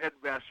another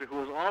headmaster who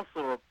was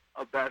also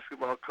a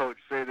basketball coach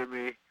say to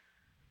me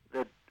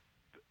that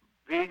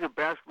being a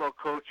basketball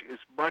coach is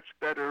much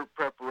better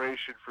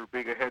preparation for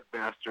being a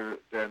headmaster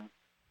than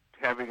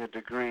having a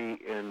degree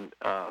in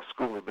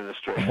school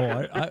administration.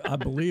 Oh, I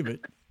believe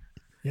it.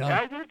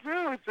 Yeah, I do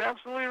too. It's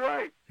absolutely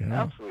right. Yeah.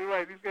 Absolutely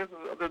right. These guys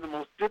are the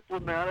most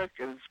diplomatic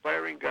and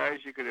inspiring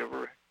guys you could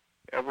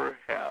ever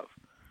have.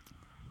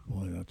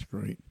 Boy, that's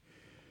great.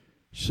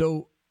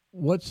 So,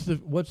 what's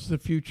the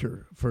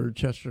future for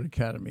Chester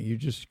Academy? You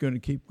just going to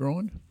keep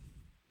growing?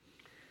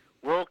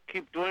 We'll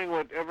keep doing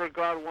whatever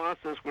God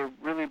wants us. We're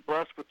really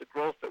blessed with the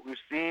growth that we've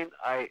seen.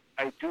 I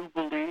do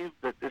believe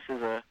that this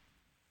is a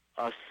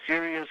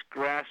serious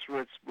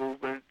grassroots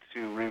movement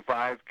to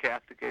revive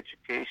Catholic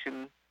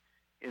education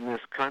in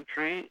this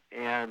country,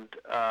 and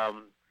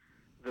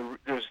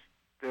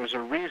there's a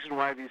reason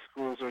why these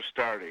schools are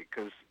starting,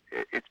 because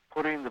it's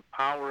putting the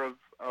power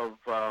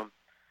of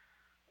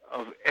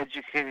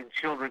educating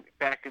children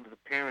back into the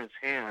parents'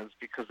 hands,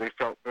 because they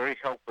felt very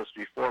helpless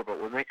before.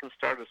 But when they can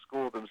start a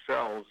school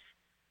themselves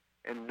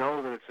and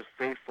know that it's a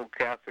faithful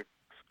Catholic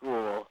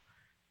school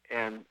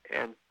and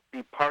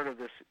be part of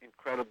this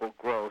incredible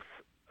growth,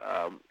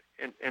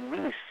 and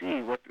really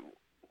see what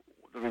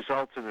the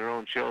results in their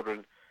own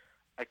children,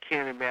 I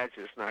can't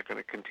imagine it's not going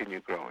to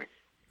continue growing.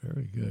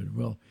 Very good.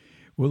 Well,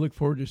 we'll look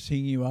forward to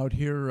seeing you out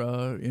here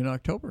in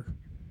October.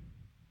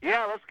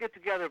 Yeah, let's get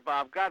together,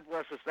 Bob. God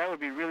bless us. That would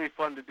be really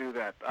fun to do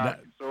that.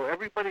 So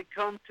everybody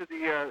come to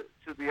the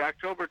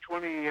October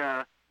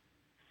 22nd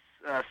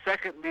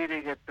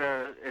meeting at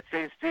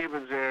St.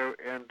 Stephen's there,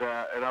 and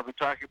I'll be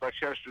talking about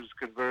Chester's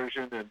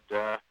conversion, and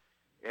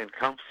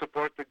come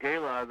support the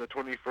gala on the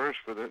 21st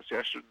for the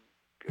Chester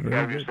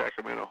Academy of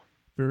Sacramento.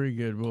 Very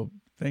good. Well,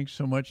 thanks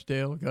so much,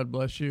 Dale. God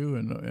bless you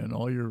and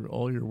all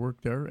your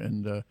work there,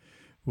 and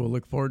we'll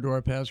look forward to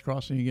our paths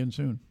crossing again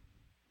soon.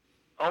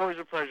 Always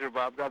a pleasure,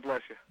 Bob. God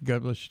bless you.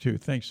 God bless you, too.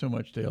 Thanks so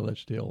much, Dale.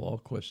 That's Dale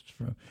Ahlquist,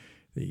 from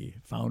the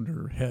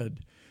founder,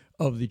 head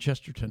of the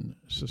Chesterton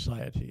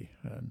Society.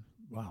 And,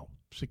 wow,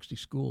 60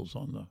 schools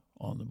on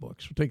the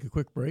books. We'll take a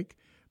quick break.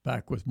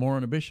 Back with more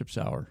on a Bishop's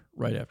Hour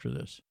right after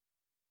this.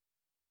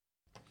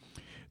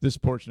 This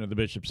portion of the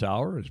Bishop's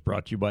Hour is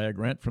brought to you by a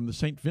grant from the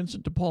St.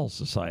 Vincent de Paul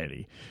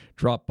Society.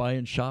 Drop by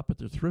and shop at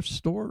their thrift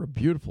store, a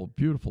beautiful,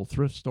 beautiful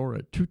thrift store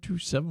at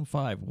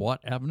 2275 Watt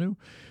Avenue.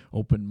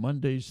 Open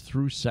Mondays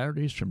through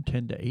Saturdays from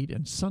 10 to 8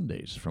 and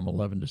Sundays from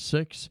 11 to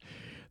 6.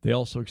 They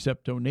also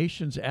accept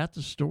donations at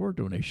the store,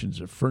 donations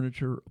of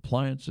furniture,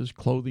 appliances,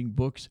 clothing,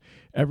 books,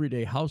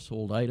 everyday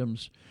household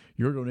items.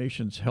 Your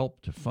donations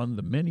help to fund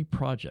the many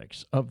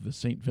projects of the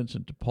St.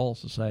 Vincent de Paul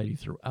Society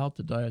throughout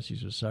the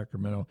Diocese of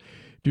Sacramento.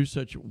 Do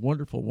such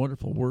wonderful,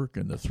 wonderful work,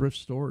 and the thrift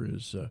store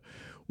is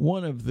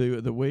one of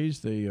the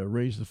ways they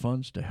raise the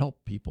funds to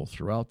help people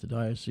throughout the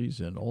diocese,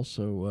 and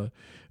also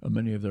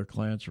many of their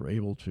clients are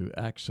able to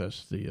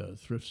access the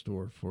thrift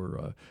store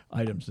for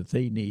items that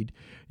they need.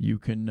 You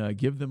can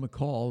give them a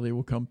call. They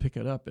will come pick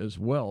it up as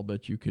well,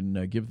 but you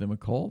can give them a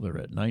call. They're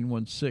at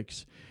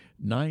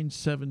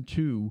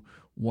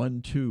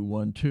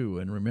 916-972-1212.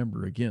 And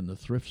remember, again, the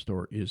thrift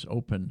store is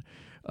open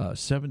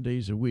 7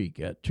 days a week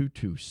at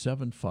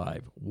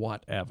 2275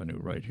 Watt Avenue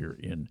right here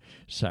in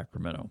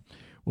Sacramento.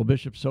 Well,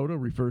 Bishop Soto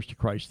refers to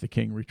Christ the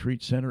King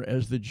Retreat Center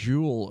as the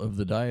jewel of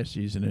the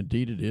diocese, and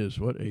indeed it is.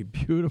 What a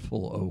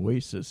beautiful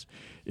oasis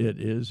it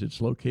is.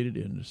 It's located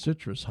in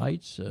Citrus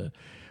Heights,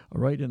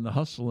 right in the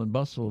hustle and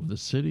bustle of the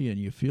city, and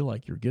you feel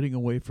like you're getting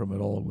away from it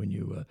all when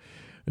you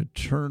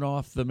turn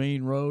off the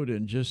main road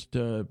and just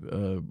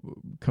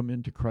come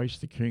into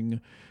Christ the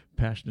King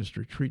Passionist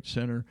Retreat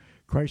Center.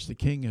 Christ the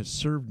King has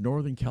served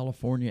Northern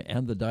California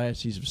and the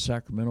Diocese of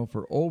Sacramento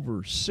for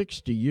over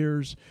 60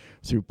 years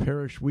through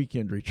parish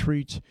weekend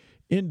retreats,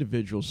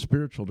 individual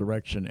spiritual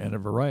direction, and a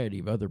variety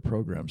of other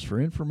programs. For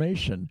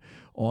information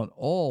on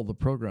all the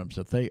programs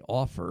that they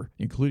offer,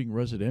 including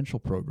residential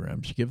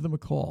programs, give them a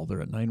call.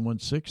 They're at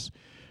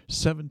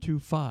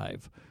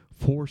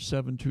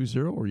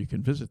 916-725-4720, or you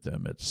can visit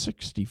them at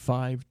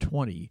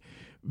 6520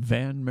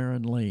 Van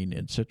Maren Lane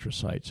in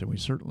Citrus Heights. And we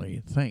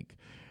certainly thank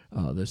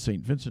the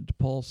St. Vincent de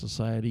Paul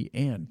Society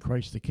and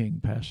Christ the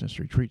King Passionist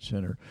Retreat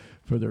Center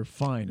for their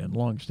fine and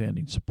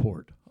long-standing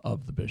support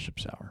of the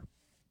Bishop's Hour.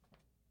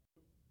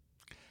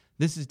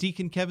 This is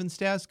Deacon Kevin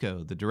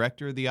Stasko, the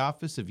Director of the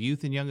Office of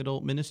Youth and Young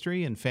Adult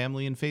Ministry and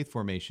Family and Faith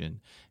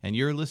Formation, and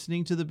you're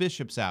listening to the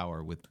Bishop's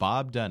Hour with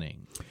Bob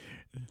Dunning.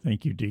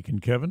 Thank you, Deacon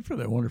Kevin, for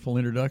that wonderful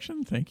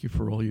introduction. Thank you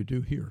for all you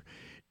do here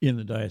in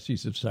the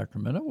Diocese of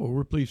Sacramento. Well,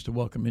 we're pleased to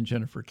welcome in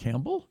Jennifer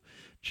Campbell.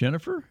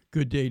 Jennifer,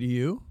 good day to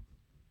you.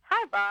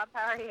 Hi, Bob.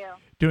 How are you?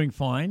 Doing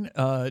fine.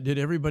 Did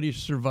everybody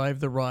survive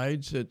the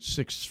rides at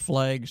Six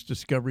Flags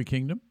Discovery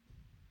Kingdom?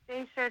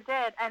 They sure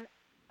did. And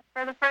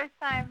for the first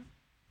time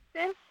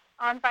since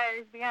On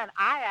Fires began,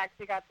 I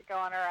actually got to go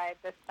on a ride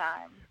this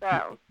time.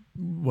 So,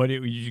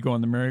 Did you go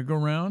on the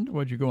merry-go-round?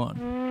 What'd you go on?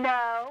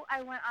 No,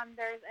 I went on.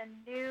 There's a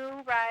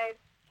new ride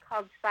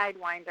called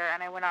Sidewinder,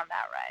 and I went on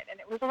that ride, and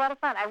it was a lot of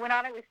fun. I went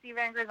on it with Steve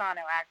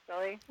Angrisano,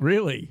 actually.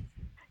 Really?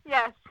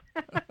 Yes.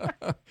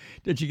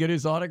 Did you get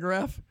his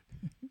autograph?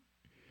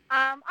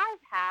 I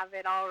have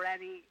it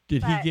already.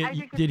 Did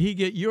he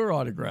get your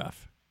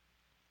autograph?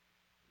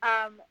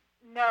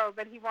 No,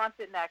 but he wants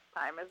it next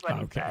time, is what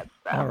he said.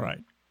 So. All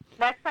right.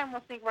 Next time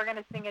we're going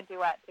to sing a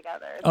duet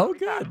together. Oh,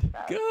 good.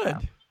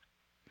 So.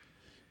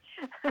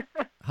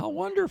 How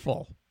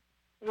wonderful.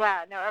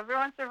 Yeah, no,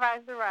 everyone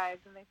survives the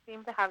rides, and they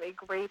seem to have a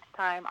great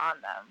time on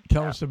them.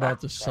 Tell us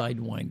about the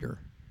Sidewinder.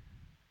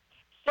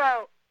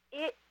 So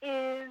it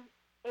is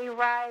a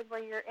ride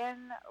where you're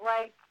in,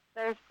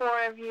 there's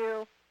four of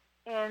you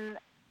in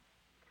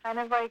kind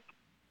of like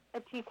a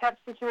teacup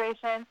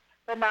situation,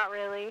 but not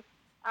really.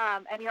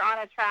 And you're on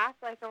a track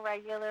like a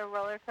regular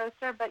roller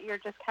coaster, but you're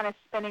just kind of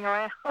spinning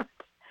around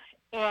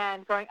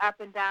and going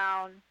up and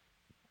down.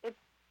 It's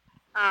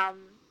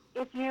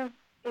if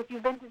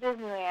you've been to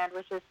Disneyland,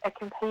 which is a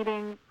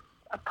competing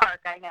park,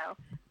 I know,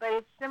 but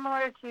it's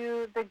similar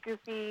to the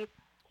Goofy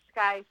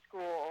Sky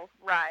School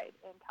ride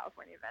in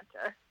California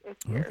Adventure. If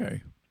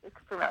you're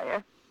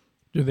familiar.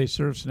 Do they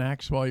serve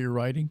snacks while you're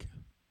riding?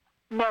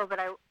 No, but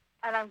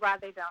I'm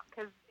glad they don't,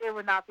 because it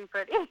would not be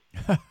pretty.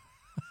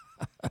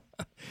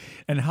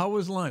 And how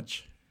was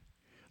lunch?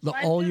 The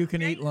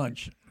all-you-can-eat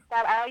lunch.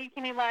 That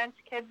all-you-can-eat lunch.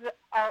 Kids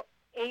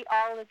ate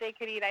all that they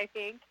could eat, I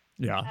think.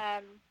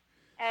 Yeah.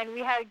 And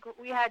we had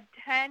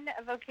 10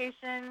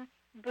 vocation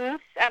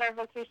booths at our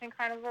vocation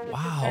carnival, which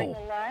was during the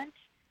lunch.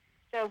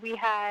 So we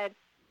had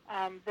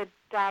The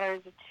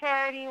Daughters of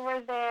Charity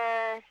were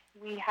there.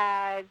 We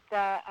had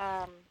the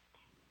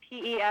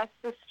PES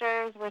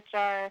Sisters, which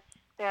are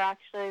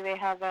they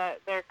have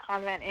their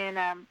convent in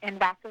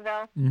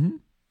Vacaville. Mm-hmm.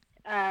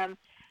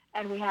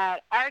 And we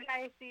had our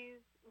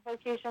diocese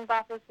vocations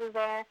office was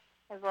there,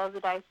 as well as the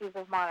Diocese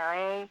of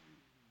Monterey.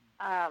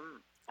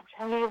 I'm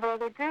trying to think of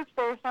other groups.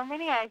 There are so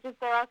many.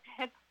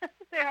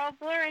 They're all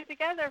blurring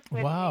together.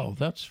 Wow,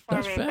 that's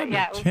fabulous.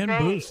 Yeah, 10 great.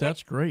 booths.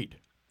 That's great.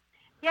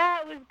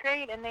 Yeah, it was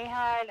great, and they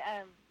had,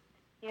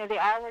 they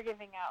all were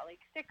giving out like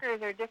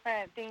stickers or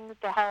different things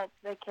to help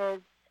the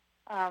kids,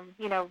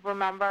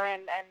 remember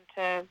and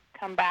to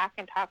come back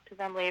and talk to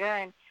them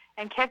later.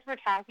 And kids were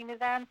talking to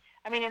them.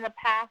 I mean, in the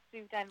past,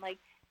 we've done like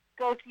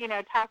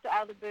talk to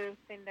all the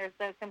booths, and there's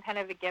some kind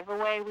of a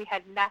giveaway. We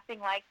had nothing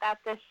like that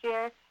this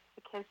year.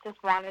 The kids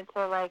just wanted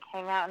to like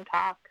hang out and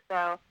talk.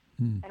 So,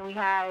 and we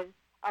had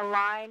a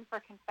line for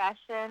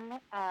confession.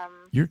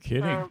 You're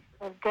kidding.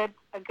 For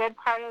a good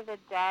part of the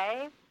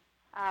day.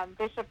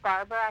 Bishop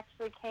Barber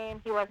actually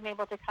came. He wasn't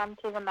able to come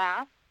to the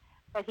Mass,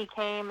 but he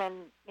came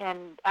and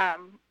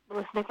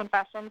listened to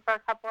confession for a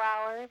couple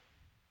hours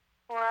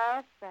for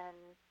us. And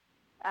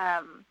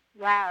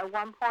at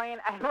one point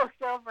I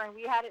looked over and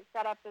we had it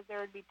set up that there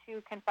would be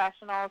 2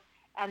 confessionals,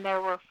 and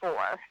there were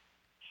 4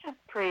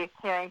 priests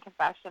hearing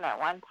confession at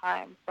one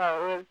time.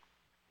 So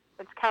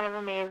it's kind of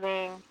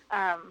amazing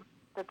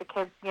that the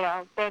kids,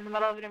 they're in the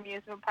middle of an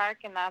amusement park,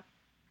 and that's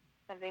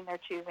something they're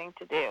choosing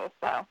to do.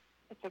 So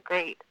it's a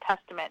great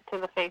testament to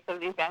the faith of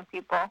these young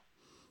people.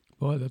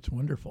 Boy, that's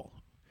wonderful.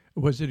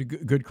 Was it a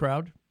good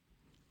crowd?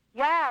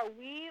 Yeah,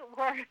 we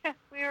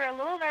were a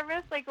little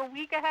nervous, like a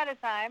week ahead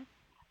of time,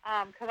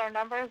 because our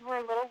numbers were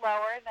a little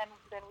lower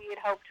than we had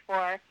hoped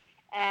for.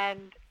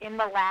 And in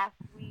the last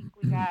week,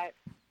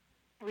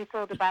 we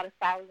sold about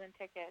 1,000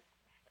 tickets,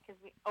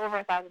 over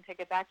 1,000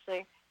 tickets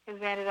actually,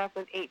 because we ended up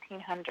with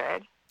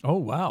 1,800. Oh,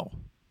 wow.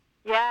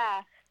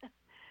 Yeah.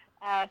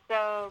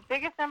 So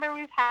biggest number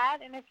we've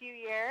had in a few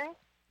years.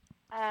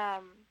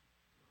 And,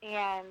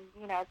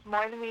 it's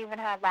more than we even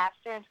had last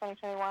year in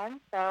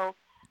 2021. So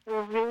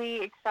we're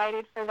really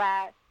excited for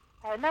that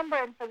number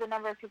and for the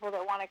number of people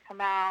that want to come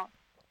out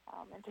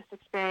and just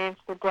experience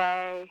the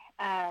day.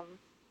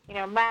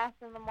 Mass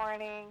in the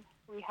morning.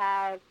 We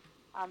had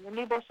the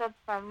new bishop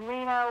from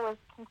Reno was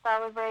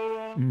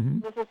celebrating. Mm-hmm.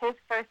 This is his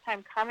first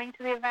time coming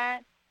to the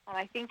event.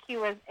 I think he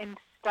was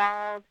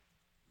installed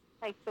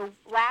like the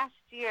last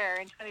year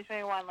in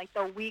 2021, like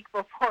the week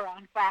before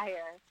on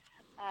fire.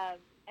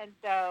 And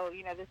so,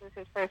 this is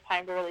his first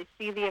time to really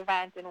see the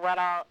event and what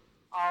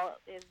all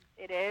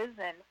it is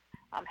and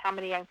how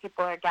many young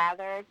people are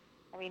gathered.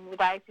 I mean, the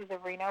Diocese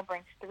of Reno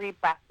brings 3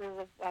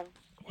 buses of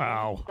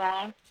Wow.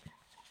 down.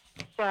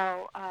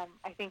 So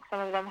I think some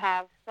of them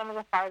have some of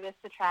the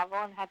farthest to travel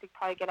and had to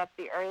probably get up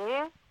the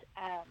earliest.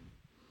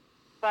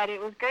 But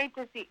it was great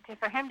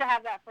for him to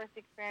have that first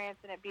experience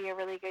and it be a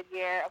really good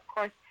year. Of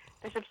course,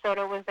 Bishop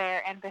Soto was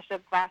there and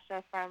Bishop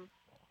Vasha from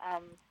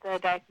the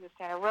Diocese of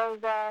Santa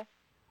Rosa.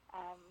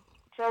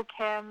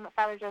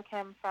 Father Joe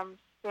Kim from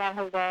San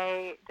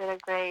Jose did a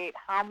great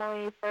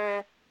homily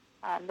that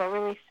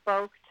really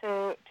spoke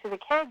to the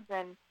kids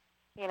and,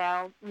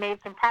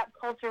 made some pop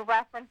culture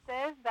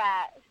references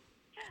that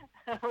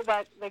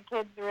the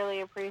kids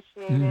really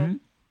appreciated,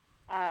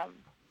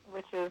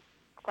 which is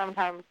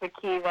sometimes the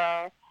key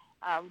there.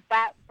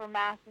 That for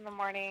Mass in the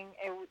morning,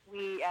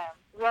 we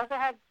also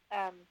had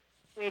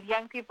we had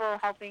young people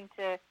helping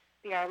to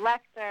be our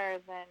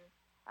lectors and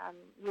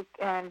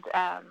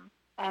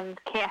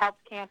help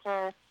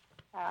cantor.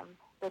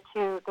 The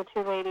two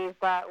ladies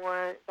that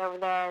were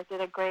there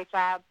did a great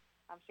job.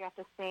 She got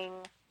to sing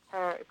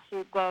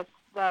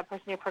the person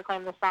who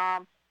proclaimed the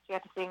psalm. She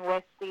got to sing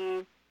with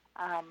Steve.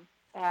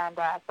 And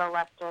the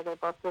lector, they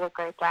both did a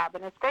great job.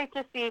 And it's great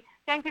to see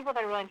young people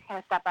that are willing to kind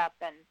of step up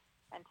and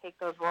take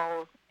those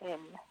roles in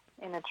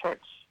the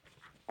church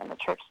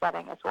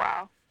setting as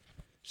well.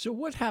 So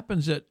what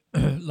happens at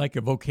like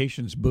a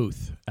vocations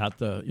booth at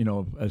the,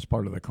 as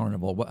part of the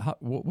carnival?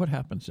 What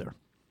happens there?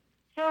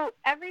 So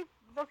every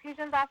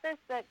vocations office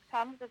that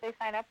they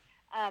sign up,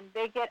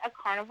 they get a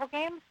carnival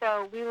game.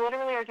 So we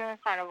literally are doing a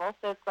carnival.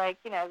 So it's like,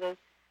 those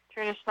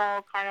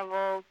traditional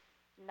carnival,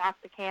 knock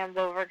the cans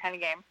over kind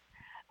of game.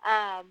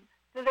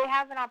 So they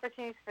have an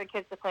opportunity for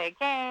kids to play a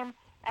game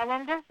and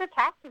then just to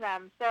talk to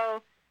them.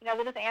 So,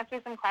 they'll just answer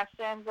some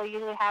questions. They'll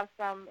usually have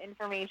some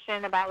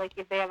information about, like,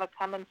 if they have a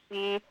come and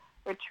see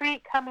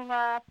retreat coming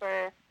up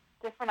or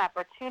different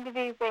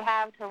opportunities they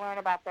have to learn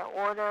about their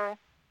order.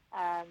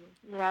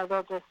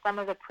 Some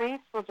of the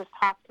priests will just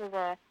talk to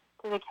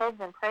the kids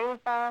and pray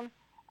with them.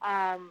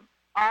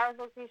 Our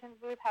vocations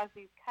booth has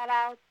these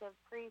cutouts of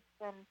priests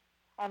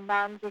and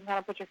nuns. You can kind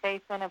of put your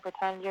face in and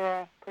pretend you're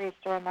a priest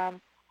or a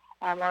nun.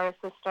 Or a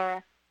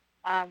sister.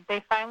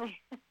 They finally,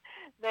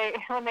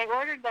 when they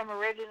ordered them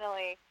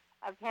originally,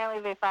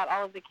 apparently they thought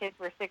all of the kids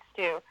were 6'2",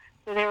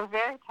 so they were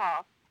very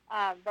tall.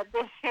 But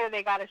this year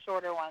they got a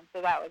shorter one,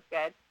 so that was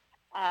good.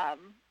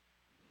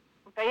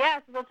 But yeah,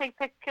 so kids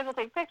will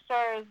take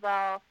pictures.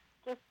 They'll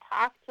just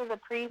talk to the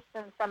priests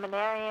and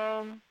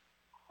seminarians.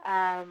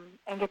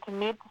 and get to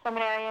meet the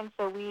seminarians.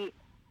 So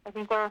I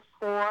think there were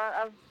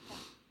 4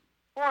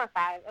 or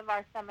 5 of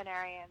our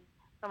seminarians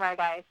from our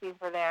diocese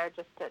were there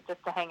just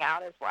to hang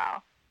out as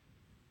well.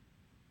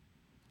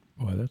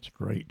 Well, that's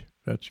great.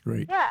 That's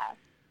great. Yeah.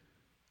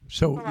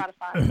 So, it was a lot of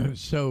fun.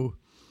 So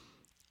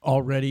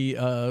already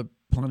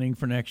planning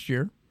for next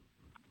year?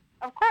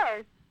 Of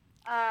course.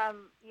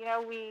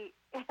 We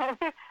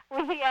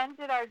we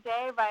ended our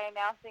day by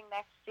announcing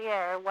next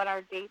year what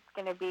our date's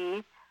going to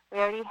be. We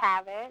already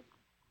have it.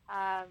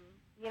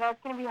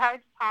 It's going to be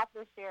hard to top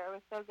this year. It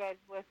was so good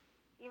with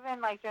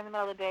even like during the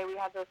middle of the day we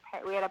had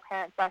a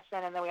parent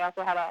session, and then we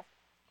also had a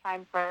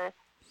time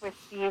with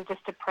Steve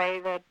just to pray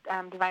the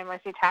Divine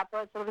Mercy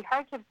Chaplet. So it'll be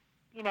hard to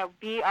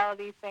beat all of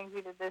these things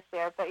we did this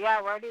year. But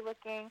yeah, we're already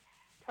looking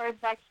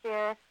towards next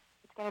year.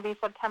 It's going to be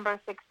September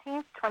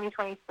 16th,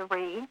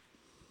 2023,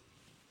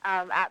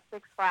 at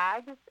Six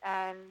Flags,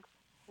 and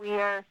we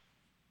are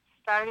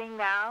starting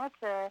now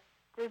to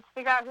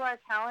figure out who our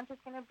talent is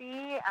going to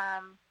be,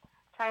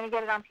 trying to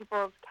get it on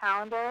people's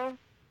calendars,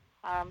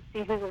 see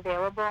who's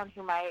available and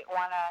who might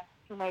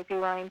be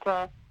willing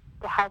to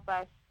help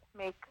us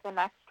make the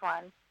next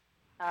one.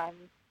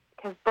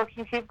 Because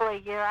booking people a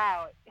year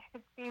out,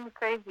 it seems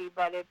crazy,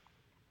 but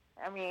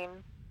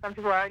some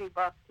people are already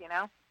booked,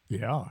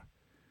 Yeah.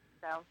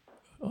 So.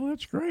 Oh,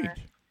 that's great.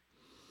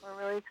 We're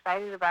really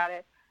excited about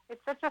it.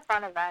 It's such a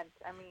fun event.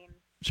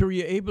 So are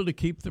you able to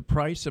keep the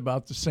price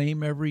about the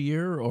same every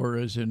year, or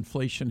has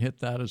inflation hit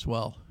that as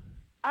well?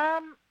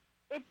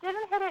 It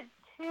didn't hit it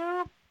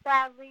too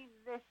badly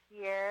this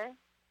year,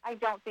 I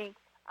don't think.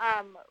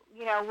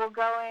 We'll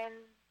go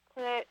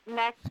into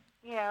next,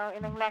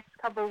 in the next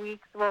couple of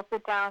weeks, we'll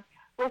sit down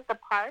with the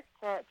park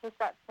to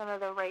set some of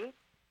the rates.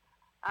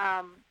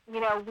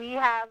 We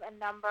have a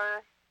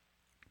number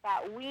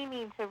that we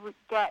need to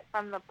get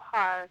from the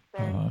park.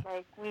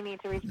 We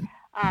need to reach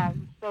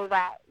so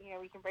that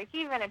we can break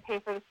even and pay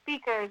for the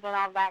speakers and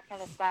all that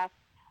kind of stuff,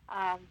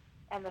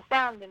 and the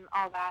sound and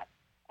all that.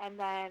 And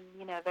then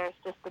there's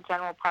just the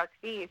general park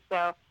fees.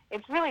 So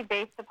it's really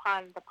based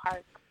upon the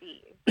park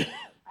fees,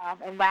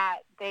 and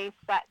that they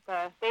set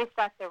the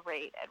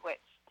rate at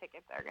which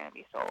tickets are going to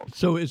be sold.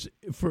 So is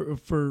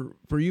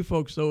for you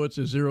folks though, it's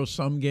a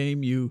zero-sum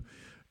game. You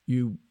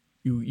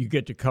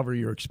get to cover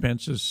your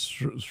expenses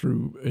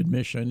through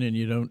admission, and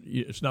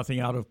it's nothing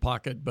out of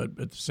pocket, but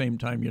at the same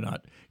time you're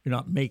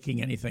not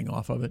making anything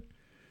off of it.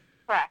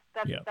 Correct.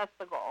 That's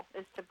the goal.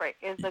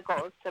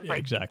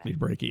 Exactly, even.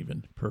 Break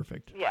even.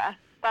 Perfect. Yeah,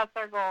 that's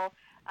our goal.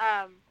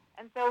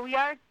 And so we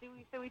try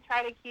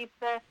to keep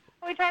it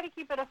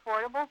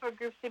affordable for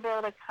groups to be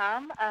able to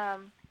come.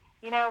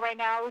 Right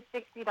now it's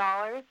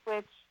 $60,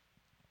 which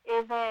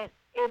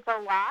it's a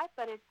lot,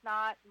 but it's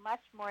not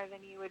much more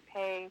than you would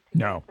pay to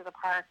go to the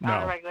park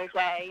on a regular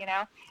day,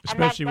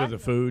 Especially with the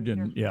food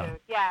and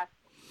food. Yeah.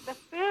 The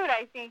food,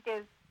 I think,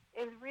 is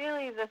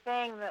really the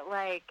thing that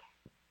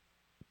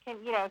can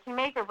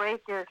make or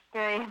break your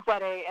experience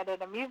at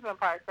an amusement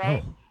park,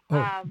 right?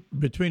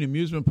 Between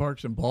amusement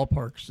parks and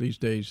ballparks these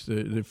days,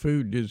 the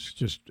food is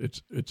just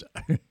it's it's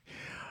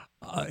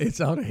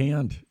out of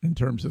hand in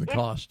terms of the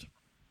cost.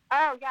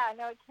 Oh yeah,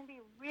 no, it can be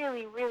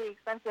really, really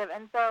expensive,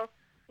 and so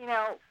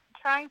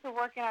trying to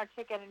work in our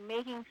ticket and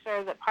making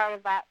sure that part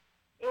of that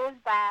is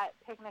that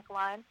picnic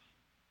lunch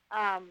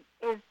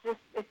it's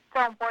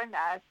so important to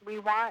us. We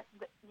want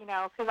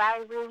because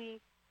I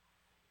really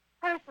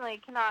personally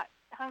cannot.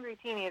 Hungry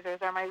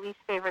teenagers are my least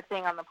favorite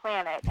thing on the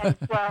planet, and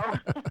so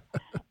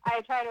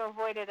I try to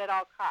avoid it at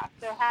all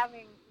costs. So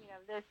having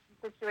this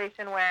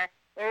situation where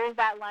there is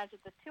that lunch,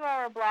 it's a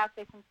 2-hour block.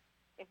 They can,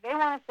 if they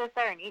want to sit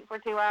there and eat for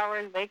 2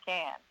 hours, they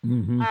can.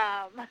 Mm-hmm.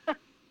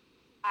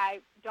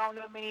 I don't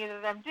know many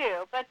of them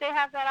do, but they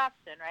have that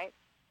option, right?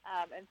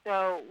 And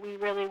so we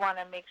really want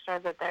to make sure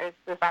that there's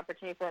this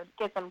opportunity to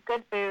get some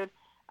good food,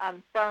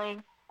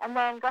 filling, and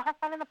then go have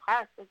fun in the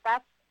park.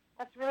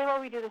 That's really what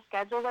we do, the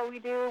schedule that we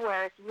do,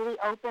 where it's really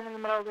open in the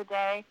middle of the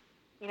day.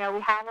 We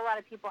have a lot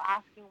of people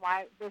asking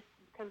why this,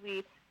 because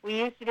we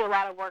used to do a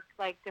lot of work,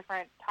 like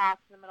different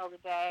talks in the middle of the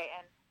day,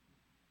 and,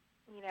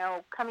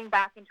 coming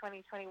back in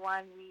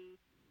 2021, we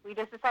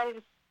just decided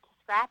to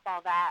scrap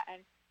all that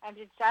and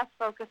to just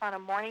focus on a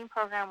morning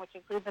program, which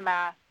includes a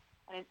mass,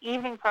 and an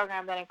evening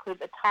program that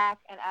includes a talk,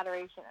 and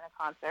adoration, and a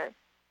concert,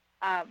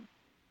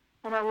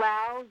 and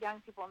allow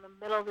young people in the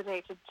middle of the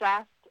day to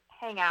just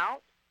hang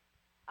out,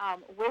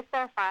 with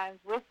their friends,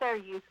 with their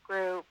youth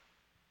group,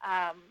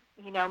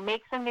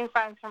 make some new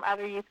friends from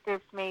other youth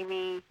groups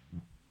maybe,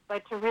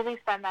 but to really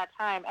spend that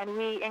time. And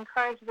we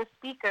encourage the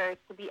speakers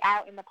to be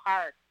out in the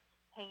park,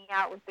 hanging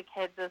out with the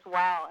kids as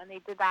well. And they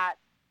did that.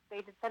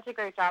 They did such a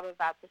great job of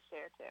that this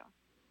year, too.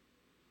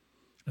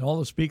 And all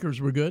the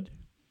speakers were good?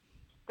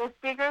 The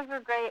speakers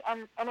were great,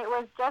 and it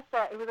was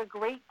a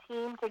great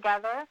team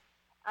together.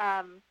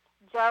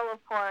 Joe,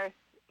 of course,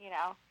 he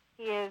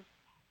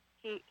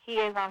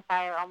is on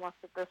fire almost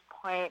at this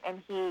point,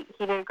 and he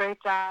did a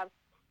great job.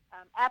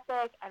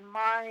 Epic and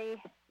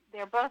Mari,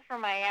 they're both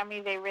from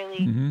Miami. They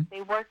really they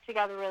work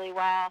together really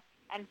well,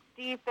 and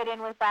Steve fit in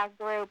with that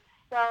group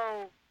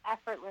so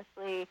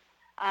effortlessly.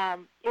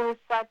 it was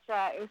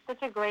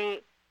such a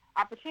great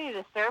opportunity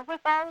to serve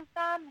with all of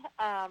them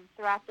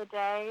throughout the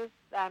day,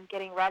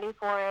 getting ready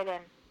for it,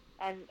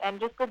 and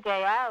just the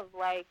day of,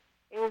 like,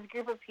 it was a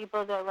group of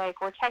people that,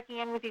 like, were checking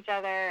in with each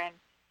other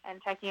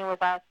and checking in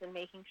with us and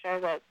making sure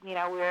that, you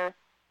know, we're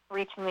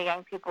reaching the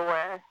young people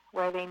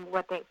what they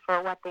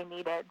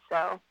needed. So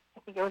I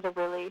think it was a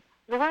really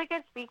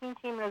good speaking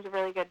team. It was a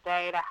really good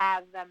day to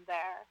have them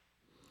there.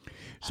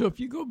 So if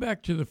you go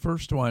back to the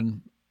first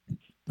one,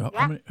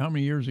 how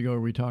many years ago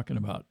are we talking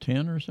about?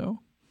 10 or so?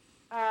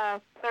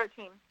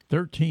 13.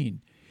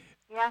 13.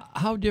 Yeah.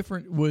 How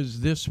different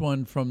was this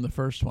one from the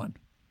first one?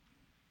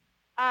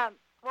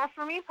 Well,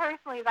 for me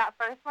personally, that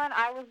first one,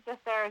 I was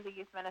just there as a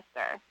youth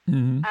minister.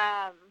 Mm-hmm.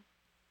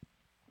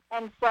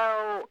 And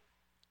so,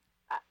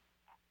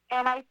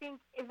 and I think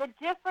the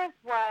difference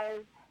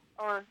is,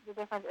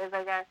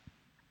 I guess,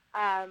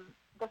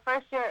 the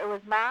first year it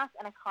was mass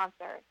and a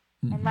concert.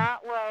 Mm-hmm. And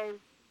that was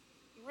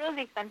really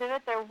the extent of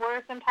it. There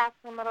were some talks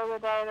in the middle of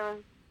the day. There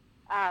was,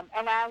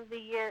 and as the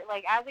year,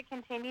 like, as it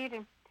continued,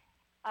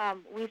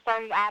 and we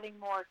started adding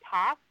more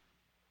talks.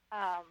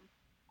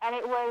 And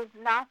it was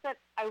not that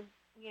it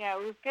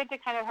was good to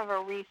kind of have a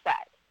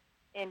reset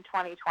in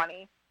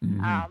 2020,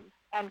 mm-hmm.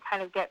 And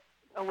kind of get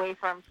away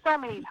from so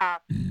many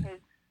talks, because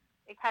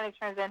it kind of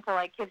turns into,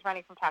 like, kids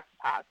running from talk to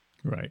talk.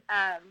 Right.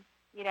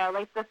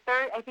 Like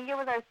I think it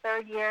was our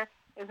third year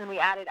is when we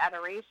added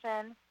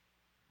adoration.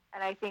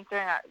 And I think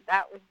that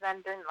was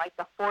then during, like,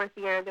 the fourth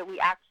year that we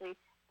actually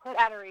put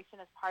adoration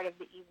as part of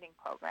the evening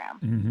program,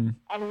 mm-hmm.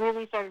 and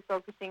really started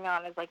focusing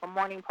on as, like, a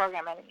morning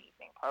program and an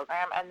evening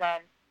program, and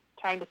then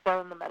trying to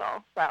fill in the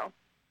middle. So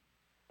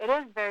it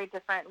is very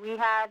different. We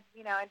had,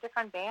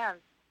 different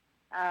bands.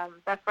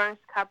 The first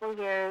couple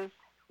years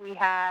we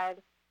had,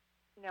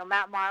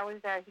 Matt Maher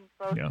was there, I think,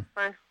 both the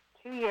first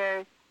 2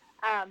 years.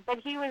 But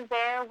he was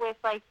there with,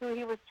 like, who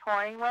he was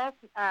touring with,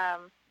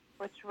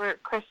 which were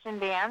Christian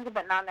bands,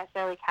 but not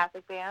necessarily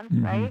Catholic bands,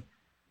 mm-hmm. right?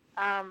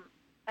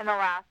 In the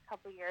last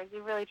couple of years, we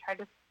really tried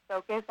to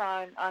focus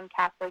on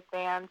Catholic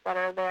bands that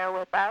are there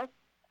with us,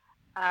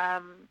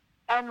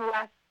 and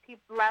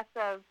less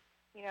of,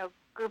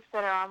 groups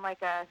that are on,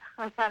 like,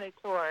 on a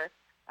tour.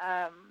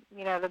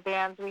 The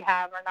bands we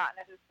have are not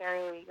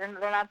necessarily, they're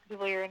not the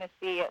people you're going to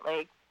see at,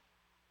 like,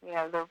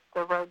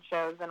 the road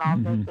shows and all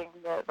mm-hmm. those things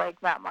that,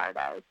 like, Matt Maher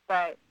does.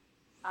 But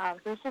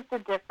so it's just a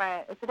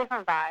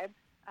different vibe,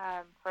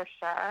 for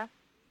sure,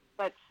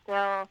 but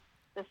still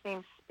the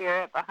same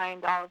spirit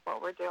behind all of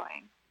what we're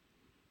doing.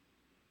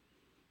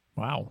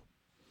 Wow.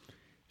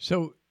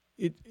 So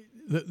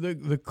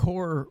the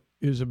core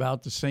is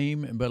about the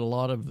same, but a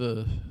lot of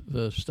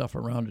the stuff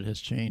around it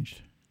has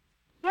changed.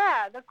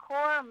 Yeah, the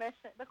core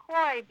mission, the core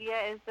idea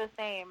is the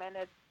same, and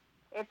it's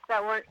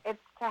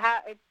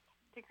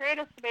to create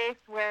a space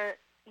where,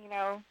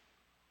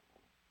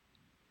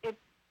 it's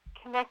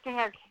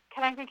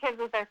connecting kids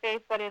with their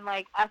faith, but in,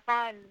 like, a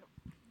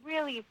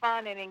really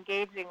fun and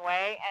engaging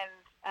way.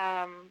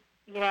 And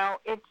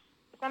it's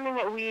something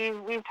that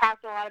we've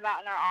talked a lot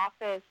about in our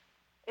office,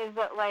 is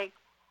that, like,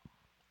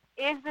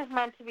 is this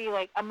meant to be,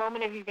 like, a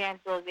moment of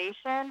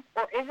evangelization,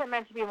 or is it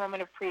meant to be a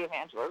moment of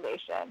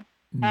pre-evangelization?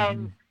 Mm-hmm.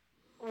 And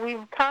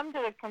we've come to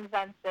the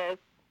consensus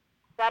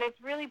that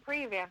it's really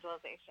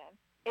pre-evangelization.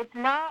 It's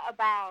not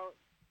about,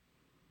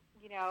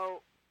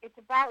 it's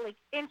about, like,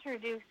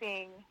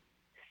 introducing,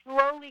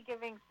 slowly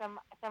giving some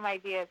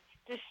ideas,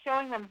 just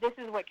showing them this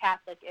is what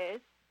Catholic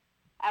is,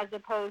 as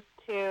opposed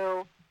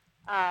to,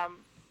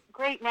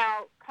 great,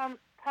 now come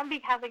be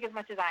Catholic as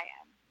much as I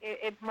am.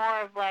 It's more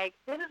of, like,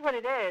 this is what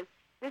it is.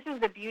 This is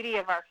the beauty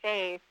of our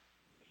faith.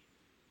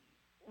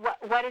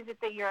 What is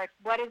it that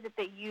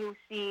you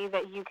see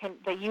that you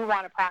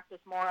want to practice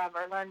more of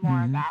or learn more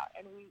mm-hmm. about?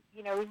 And we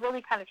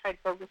really kind of tried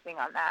focusing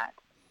on that,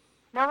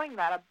 knowing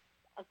that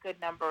a good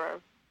number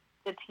of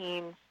the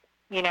teens,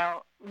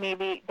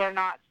 maybe they're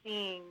not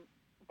seeing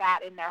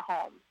that in their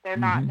homes. They're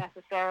mm-hmm. not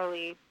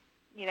necessarily,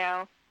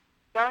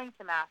 going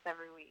to Mass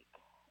every week.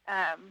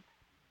 I'm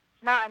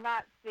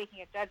not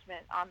making a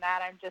judgment on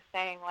that. I'm just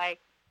saying, like,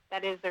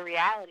 that is the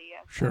reality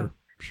of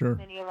sure.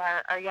 many of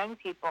our young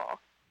people.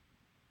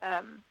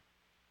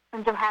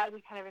 And so how do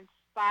we kind of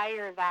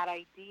inspire that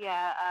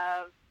idea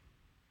of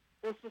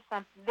this is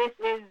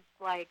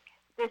great.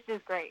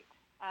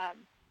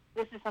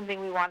 This is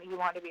something you want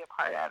to be a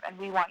part of, and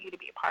we want you to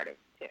be a part of it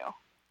too.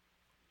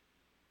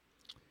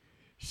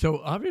 So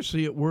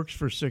obviously it works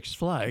for Six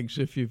Flags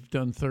if you've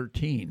done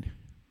 13.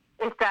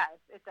 It does.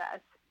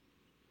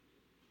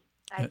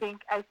 I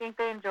think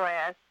they enjoy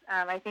us.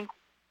 I think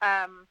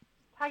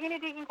talking to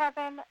Deacon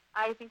Kevin,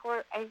 I think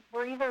we're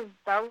either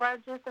the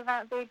largest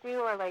event they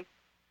do or, like,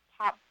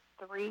 top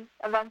 3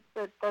 events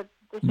that the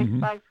Six mm-hmm.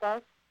 Flags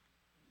does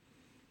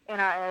in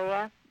our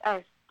area,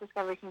 or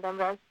Discovery Kingdom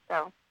does.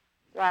 So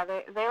yeah,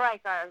 they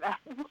like our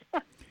events.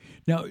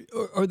 Now,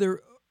 are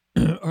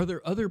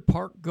there other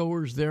park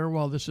goers there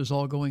while this is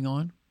all going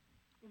on?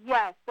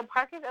 Yes, the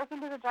park is open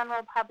to the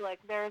general public.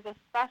 There is a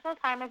special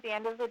time at the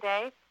end of the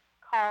day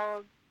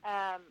called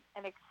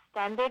an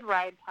extended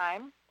ride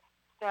time.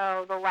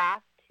 So the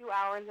last 2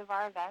 hours of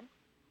our event,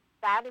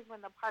 that is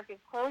when the park is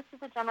closed to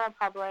the general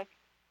public,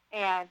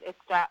 and it's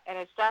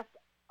just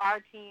our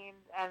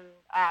teams and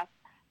us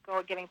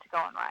getting to go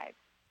on rides.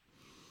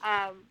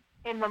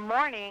 In the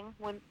morning,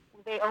 when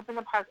they open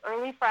the park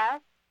early for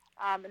us,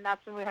 and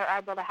that's when we are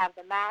able to have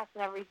the mass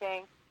and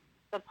everything.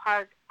 The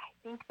park, I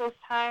think this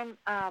time,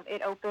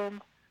 it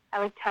opened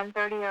at like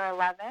 10:30 or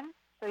 11.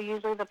 So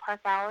usually the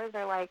park hours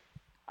are like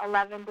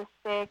 11 to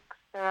 6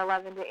 or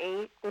 11 to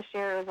 8. This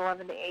year it was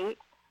 11 to 8.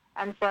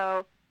 And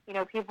so,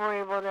 people were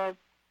able to,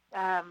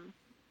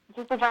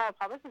 just the general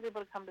public was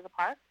able to come to the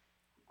park.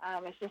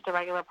 It's just a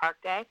regular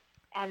park day.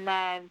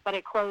 But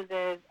it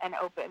closes and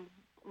opens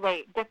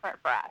late, different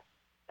for us,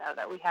 so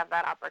that we have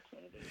that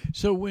opportunity.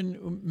 So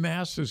when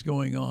Mass is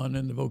going on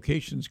and the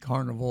Vocations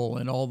Carnival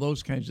and all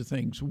those kinds of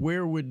things,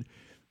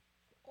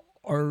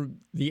 are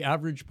the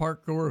average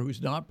park goer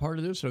who's not part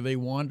of this, are they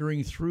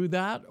wandering through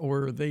that,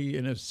 or are they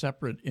in a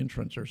separate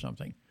entrance or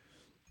something?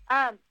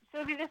 So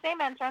it'll be the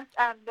same entrance.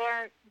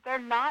 They're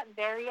not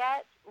there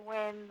yet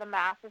when the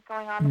Mass is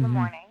going on in the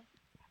morning.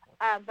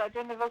 But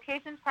during the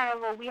Vocations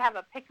Carnival, we have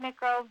a picnic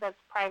grove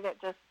that's private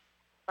just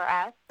for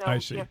us. So I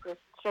see. You have to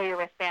show your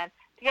wristband.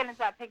 To get into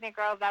that picnic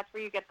grove, that's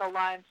where you get the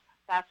lunch.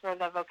 That's where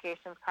the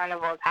Vocations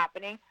Carnival is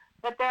happening.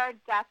 But there are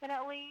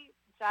definitely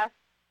just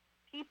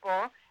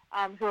people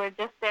who are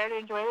just there to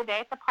enjoy the day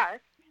at the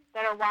park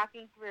that are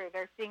walking through.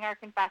 They're seeing our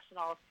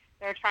confessionals.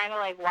 They're trying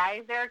to, why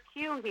is there a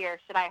queue here?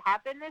 Should I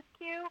hop in this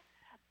queue?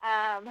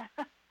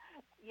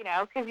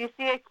 Because you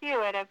see a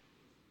queue at an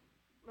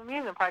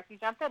amusement park, you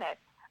jump in it.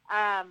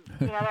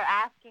 They're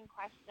asking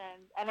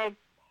questions, and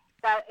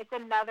it's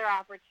another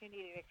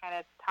opportunity to kind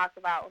of talk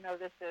about,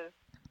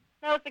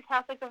 it's a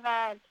Catholic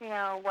event,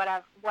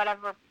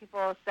 whatever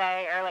people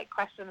say or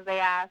questions they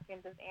ask,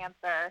 and just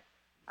answer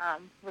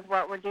with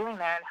what we're doing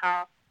there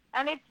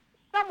and it's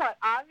somewhat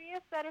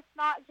obvious that it's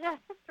not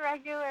just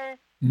regular,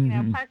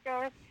 park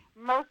goers.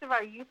 Most of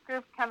our youth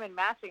groups come in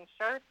matching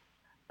shirts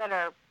that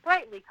are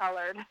brightly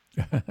colored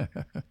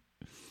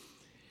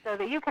so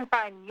that you can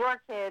find your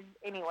kids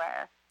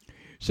anywhere.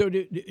 So have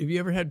you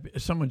ever had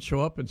someone show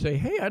up and say,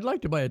 hey, I'd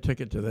like to buy a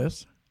ticket to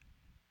this?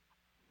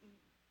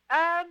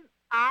 I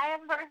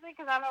am personally,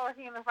 because I'm not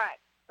working in the front.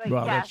 But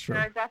well, yes, that's true.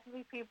 There are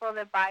definitely people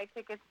that buy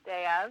tickets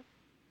day of.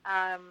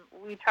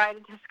 We try to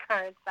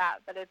discourage that,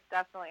 but it's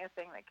definitely a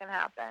thing that can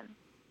happen.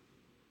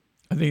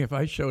 I think if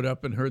I showed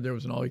up and heard there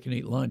was an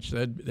all-you-can-eat lunch,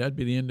 that'd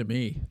be the end of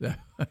me. Yeah,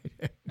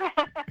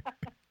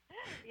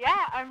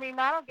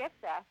 that'll get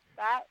you.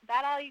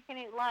 That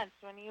all-you-can-eat lunch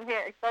when you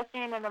hear,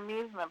 especially in an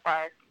amusement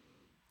park.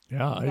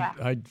 Yeah,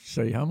 I'd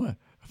say,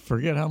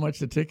 forget how much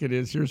the ticket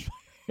is.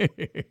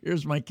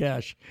 Here's my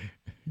cash.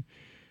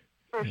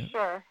 For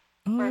sure.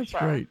 Oh, that's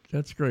great.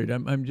 That's great.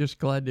 I'm just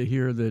glad to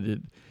hear that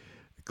it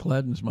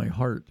gladdens my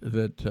heart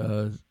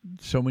that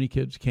so many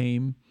kids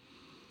came,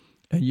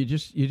 and you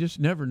just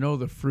never know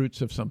the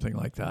fruits of something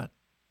like that.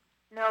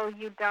 No,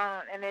 you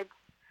don't, and it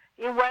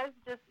was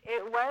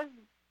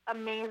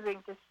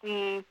amazing to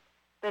see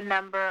the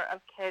number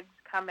of kids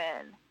come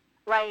in.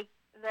 Like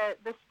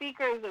the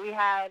speakers that we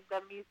had,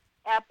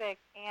 Epic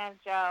and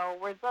Joe,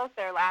 were both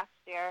there last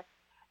year,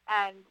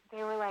 and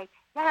they were like,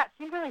 yeah, it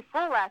seemed really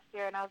full last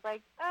year. And I was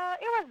like,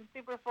 it wasn't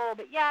super full,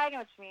 but yeah, I know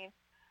what you mean.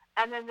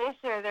 And then this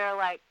year, they're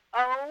like,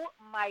 oh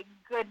my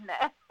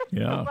goodness.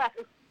 Yeah.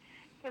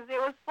 Because it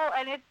was full.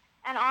 And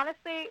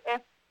honestly,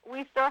 if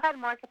we still had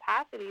more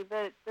capacity,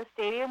 the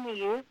stadium we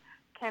use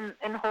can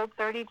hold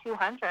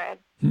 3,200.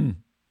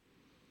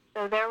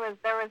 So there was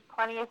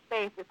plenty of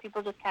space if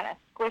people just kind of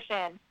squish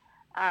in.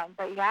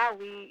 But yeah,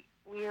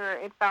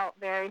 it felt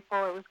very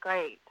full. It was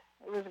great.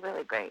 It was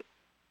really great.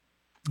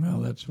 Well,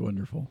 that's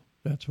wonderful.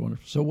 That's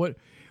wonderful. So what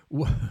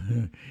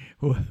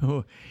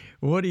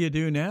do you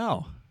do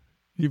now?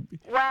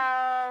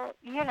 Well,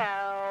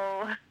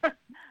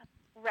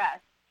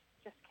 rest.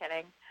 Just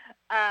kidding.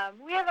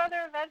 We have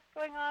other events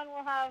going on.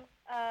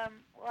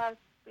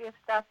 We have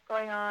stuff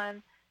going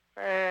on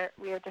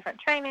we have different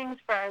trainings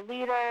for our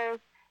leaders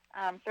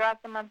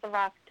throughout the month of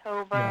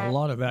October. Yeah, a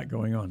lot of that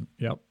going on.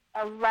 Yep.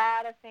 A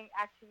lot of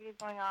activities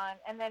going on.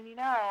 And then,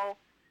 I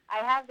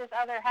have this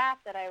other hat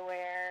that I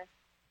wear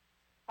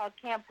called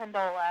Camp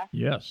Pendola.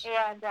 Yes.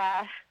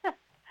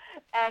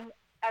 And,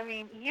 I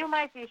mean, you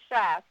might be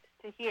shocked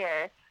to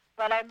hear,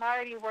 but I'm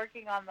already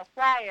working on the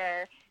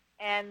flyer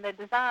and the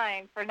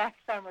design for next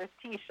summer's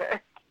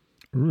T-shirt.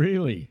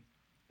 Really?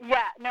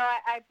 Yeah. No,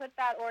 I put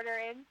that order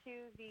into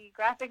the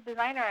graphic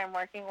designer I'm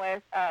working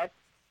with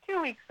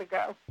 2 weeks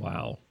ago.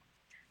 Wow.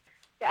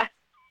 Yeah.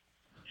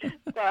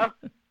 So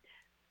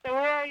we're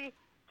already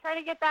trying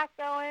to get that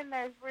going.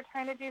 We're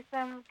trying to do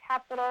some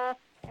capital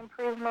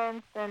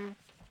improvements and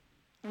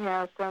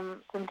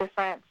some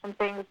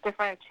things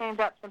different, change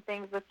up some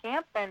things with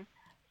camp, and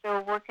so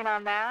we're working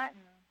on that.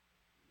 And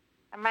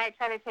I might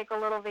try to take a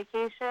little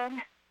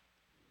vacation.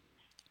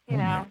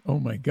 Oh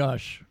my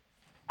gosh.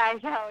 I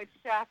know, it's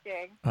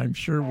shocking. I'm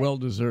sure well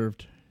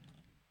deserved.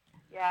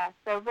 Yeah.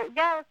 So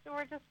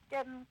we're just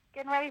getting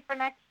ready for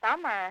next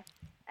summer,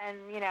 and,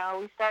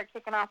 we start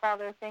kicking off all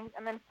those things.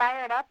 And then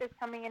Fire It Up is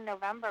coming in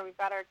November. We've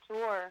got our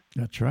tour.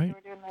 That's right.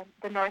 We're doing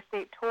the North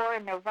State tour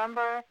in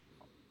November.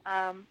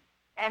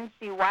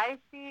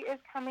 NCYC is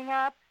coming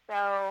up,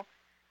 so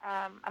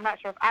I'm not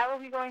sure if I will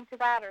be going to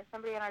that or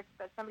somebody on our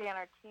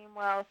team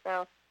will.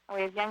 So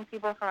we have young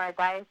people from our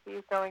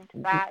diocese going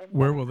to that.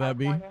 Where will that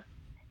be?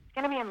 It's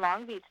going to be in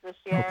Long Beach this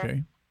year.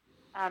 Okay.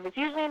 It's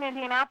usually in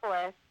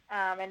Indianapolis,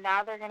 and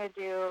now they're going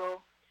to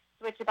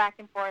switch it back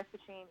and forth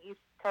between East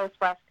Coast,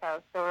 West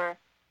Coast. So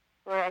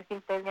I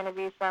think there's going to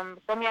be some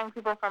young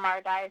people from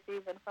our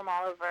diocese and from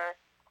all over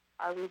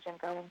our region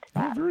going to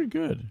that. Oh, very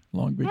good.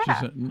 Long Beach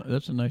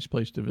that's a nice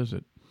place to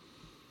visit.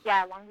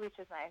 Yeah, Long Beach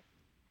is nice,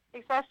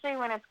 especially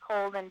when it's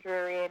cold and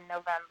dreary in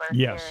November.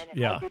 Yes, here, and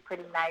it might be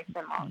pretty nice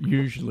in Long Beach.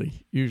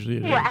 Usually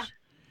it is.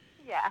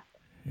 Yeah.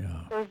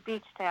 Those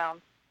beach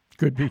towns.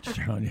 Good beach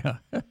town, yeah.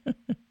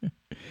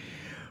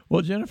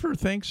 Well, Jennifer,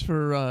 thanks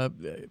for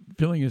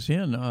filling us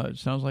in. It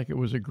sounds like it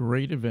was a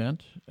great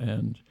event,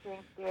 and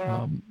thank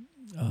you.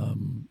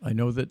 I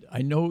know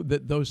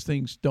that those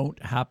things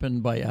don't happen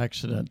by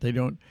accident. They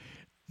don't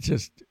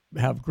just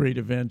have great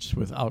events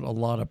without a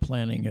lot of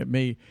planning. It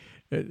may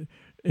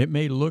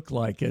look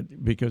like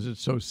it because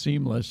it's so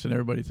seamless, and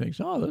everybody thinks,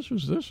 "Oh, this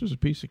was a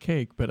piece of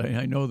cake." But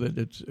I know that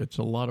it's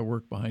a lot of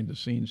work behind the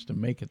scenes to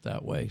make it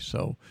that way.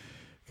 So,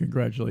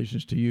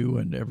 congratulations to you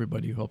and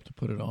everybody who helped to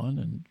put it on,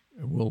 and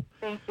we'll.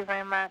 Thank you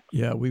very much.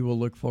 Yeah, we will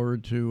look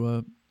forward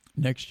to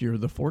next year,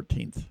 the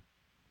 14th.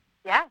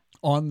 Yeah.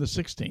 On the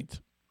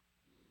 16th.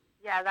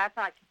 Yeah, that's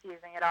not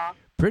confusing at all.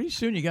 Pretty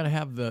soon you got to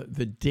have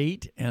the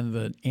date and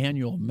the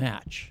annual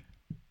match.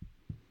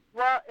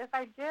 Well, if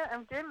I'm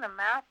doing the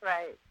math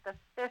right, the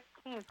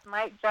 15th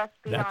might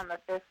just be on the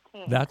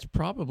 15th. That's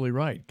probably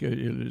right.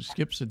 It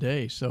skips a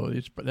day, so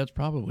that's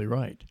probably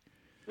right.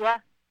 Yeah.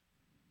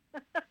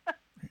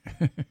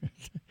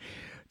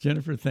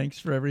 Jennifer, thanks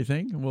for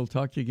everything, and we'll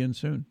talk to you again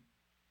soon.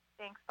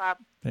 Thanks, Bob.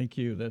 Thank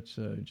you. That's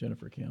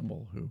Jennifer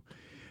Campbell, who,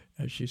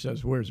 as she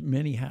says, wears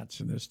many hats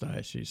in this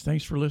diocese.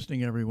 Thanks for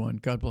listening, everyone.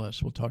 God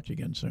bless. We'll talk to you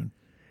again soon.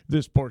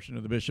 This portion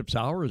of the Bishop's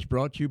Hour is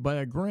brought to you by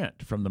a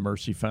grant from the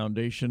Mercy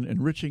Foundation,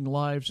 enriching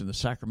lives in the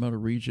Sacramento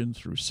region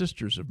through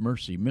Sisters of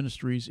Mercy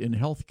ministries in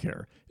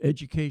healthcare,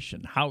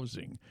 education,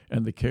 housing,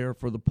 and the care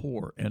for the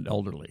poor and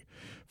elderly.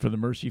 For the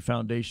Mercy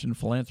Foundation,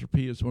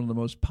 philanthropy is one of the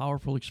most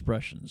powerful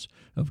expressions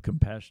of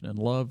compassion and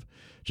love.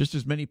 Just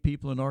as many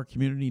people in our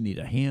community need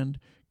a hand,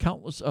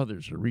 countless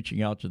others are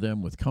reaching out to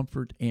them with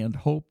comfort and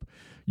hope.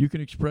 You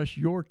can express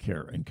your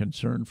care and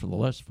concern for the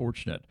less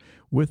fortunate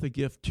with a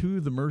gift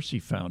to the Mercy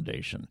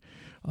Foundation.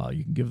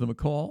 You can give them a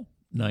call,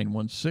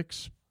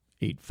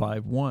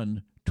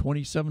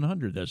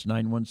 916-851-2700. That's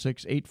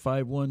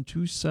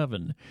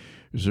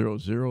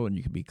 916-851-2700. And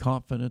you can be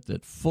confident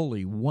that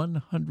fully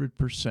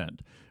 100%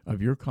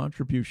 of your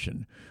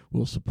contribution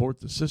will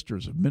support the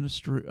Sisters of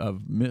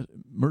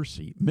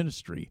Mercy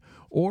ministry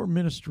or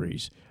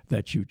ministries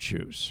that you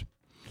choose.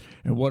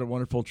 And what a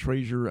wonderful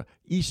treasure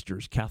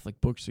Easter's Catholic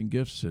Books and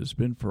Gifts has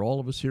been for all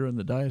of us here in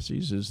the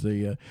diocese as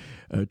they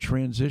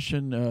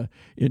transition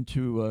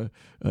into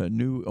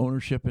new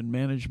ownership and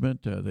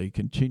management. They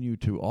continue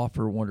to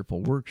offer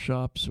wonderful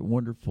workshops,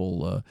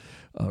 wonderful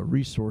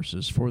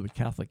resources for the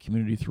Catholic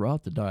community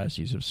throughout the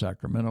Diocese of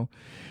Sacramento.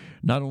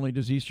 Not only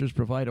does Easter's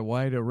provide a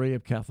wide array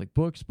of Catholic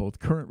books, both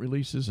current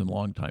releases and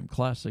longtime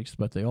classics,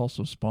 but they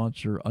also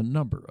sponsor a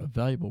number of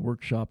valuable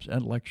workshops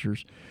and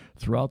lectures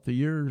throughout the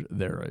year.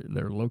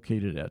 They're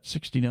located at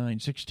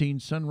 6916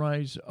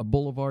 Sunrise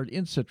Boulevard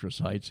in Citrus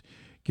Heights.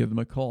 Give them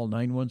a call,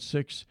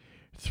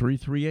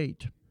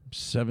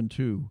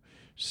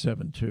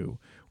 916-338-7272.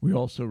 We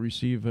also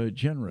receive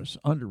generous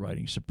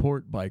underwriting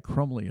support by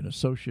Crumley &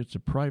 Associates, a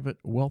private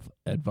wealth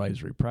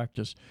advisory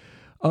practice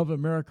of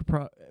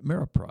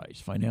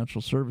Ameriprise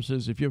Financial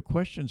Services. If you have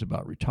questions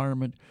about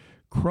retirement,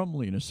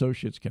 Crumley &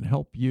 Associates can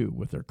help you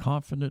with their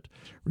confident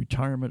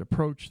retirement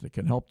approach that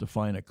can help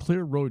define a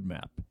clear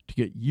roadmap to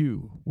get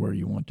you where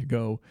you want to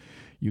go.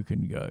 You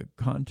can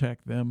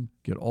contact them,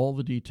 get all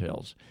the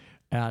details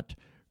at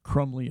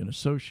Crumley &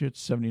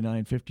 Associates,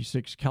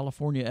 7956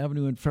 California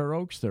Avenue in Fair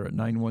Oaks. They're at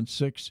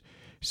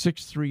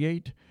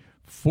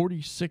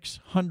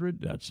 916-638-4600.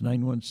 That's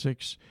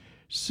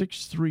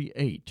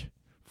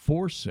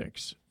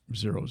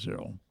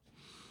 916-638-4600.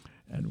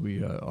 And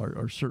we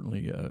are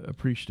certainly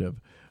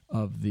appreciative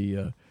of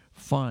the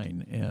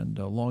fine and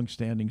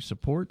long-standing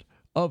support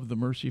of the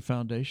Mercy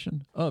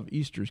Foundation, of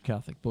Easter's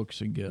Catholic Books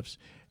and Gifts,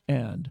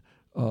 and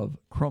of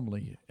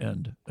Crumley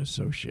and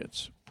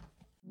Associates.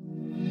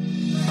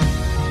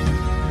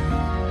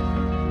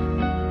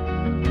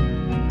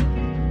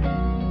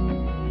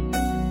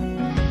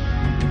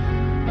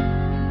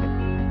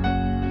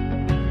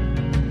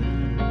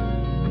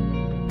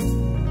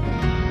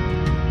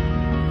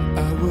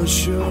 I was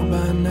sure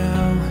by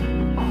now,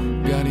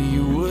 God,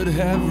 you would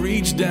have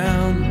reached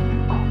down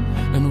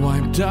and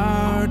wiped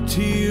our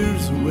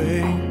tears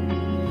away,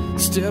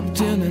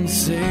 stepped in and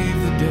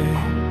saved the day.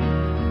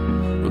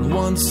 But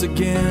once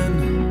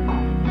again,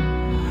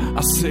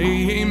 I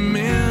say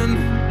amen,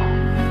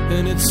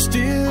 and it's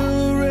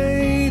still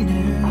raining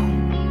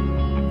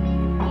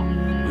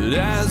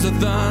as the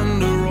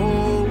thunder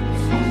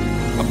rolls,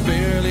 I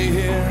barely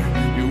hear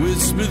you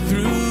whisper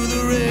through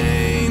the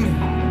rain,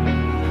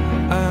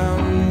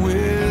 I'm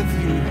with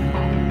you.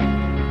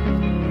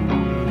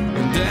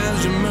 And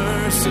as your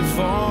mercy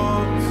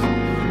falls,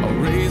 I'll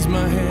raise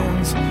my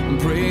hands and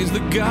praise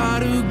the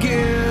God who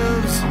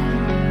gives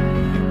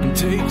and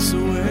takes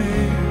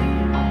away.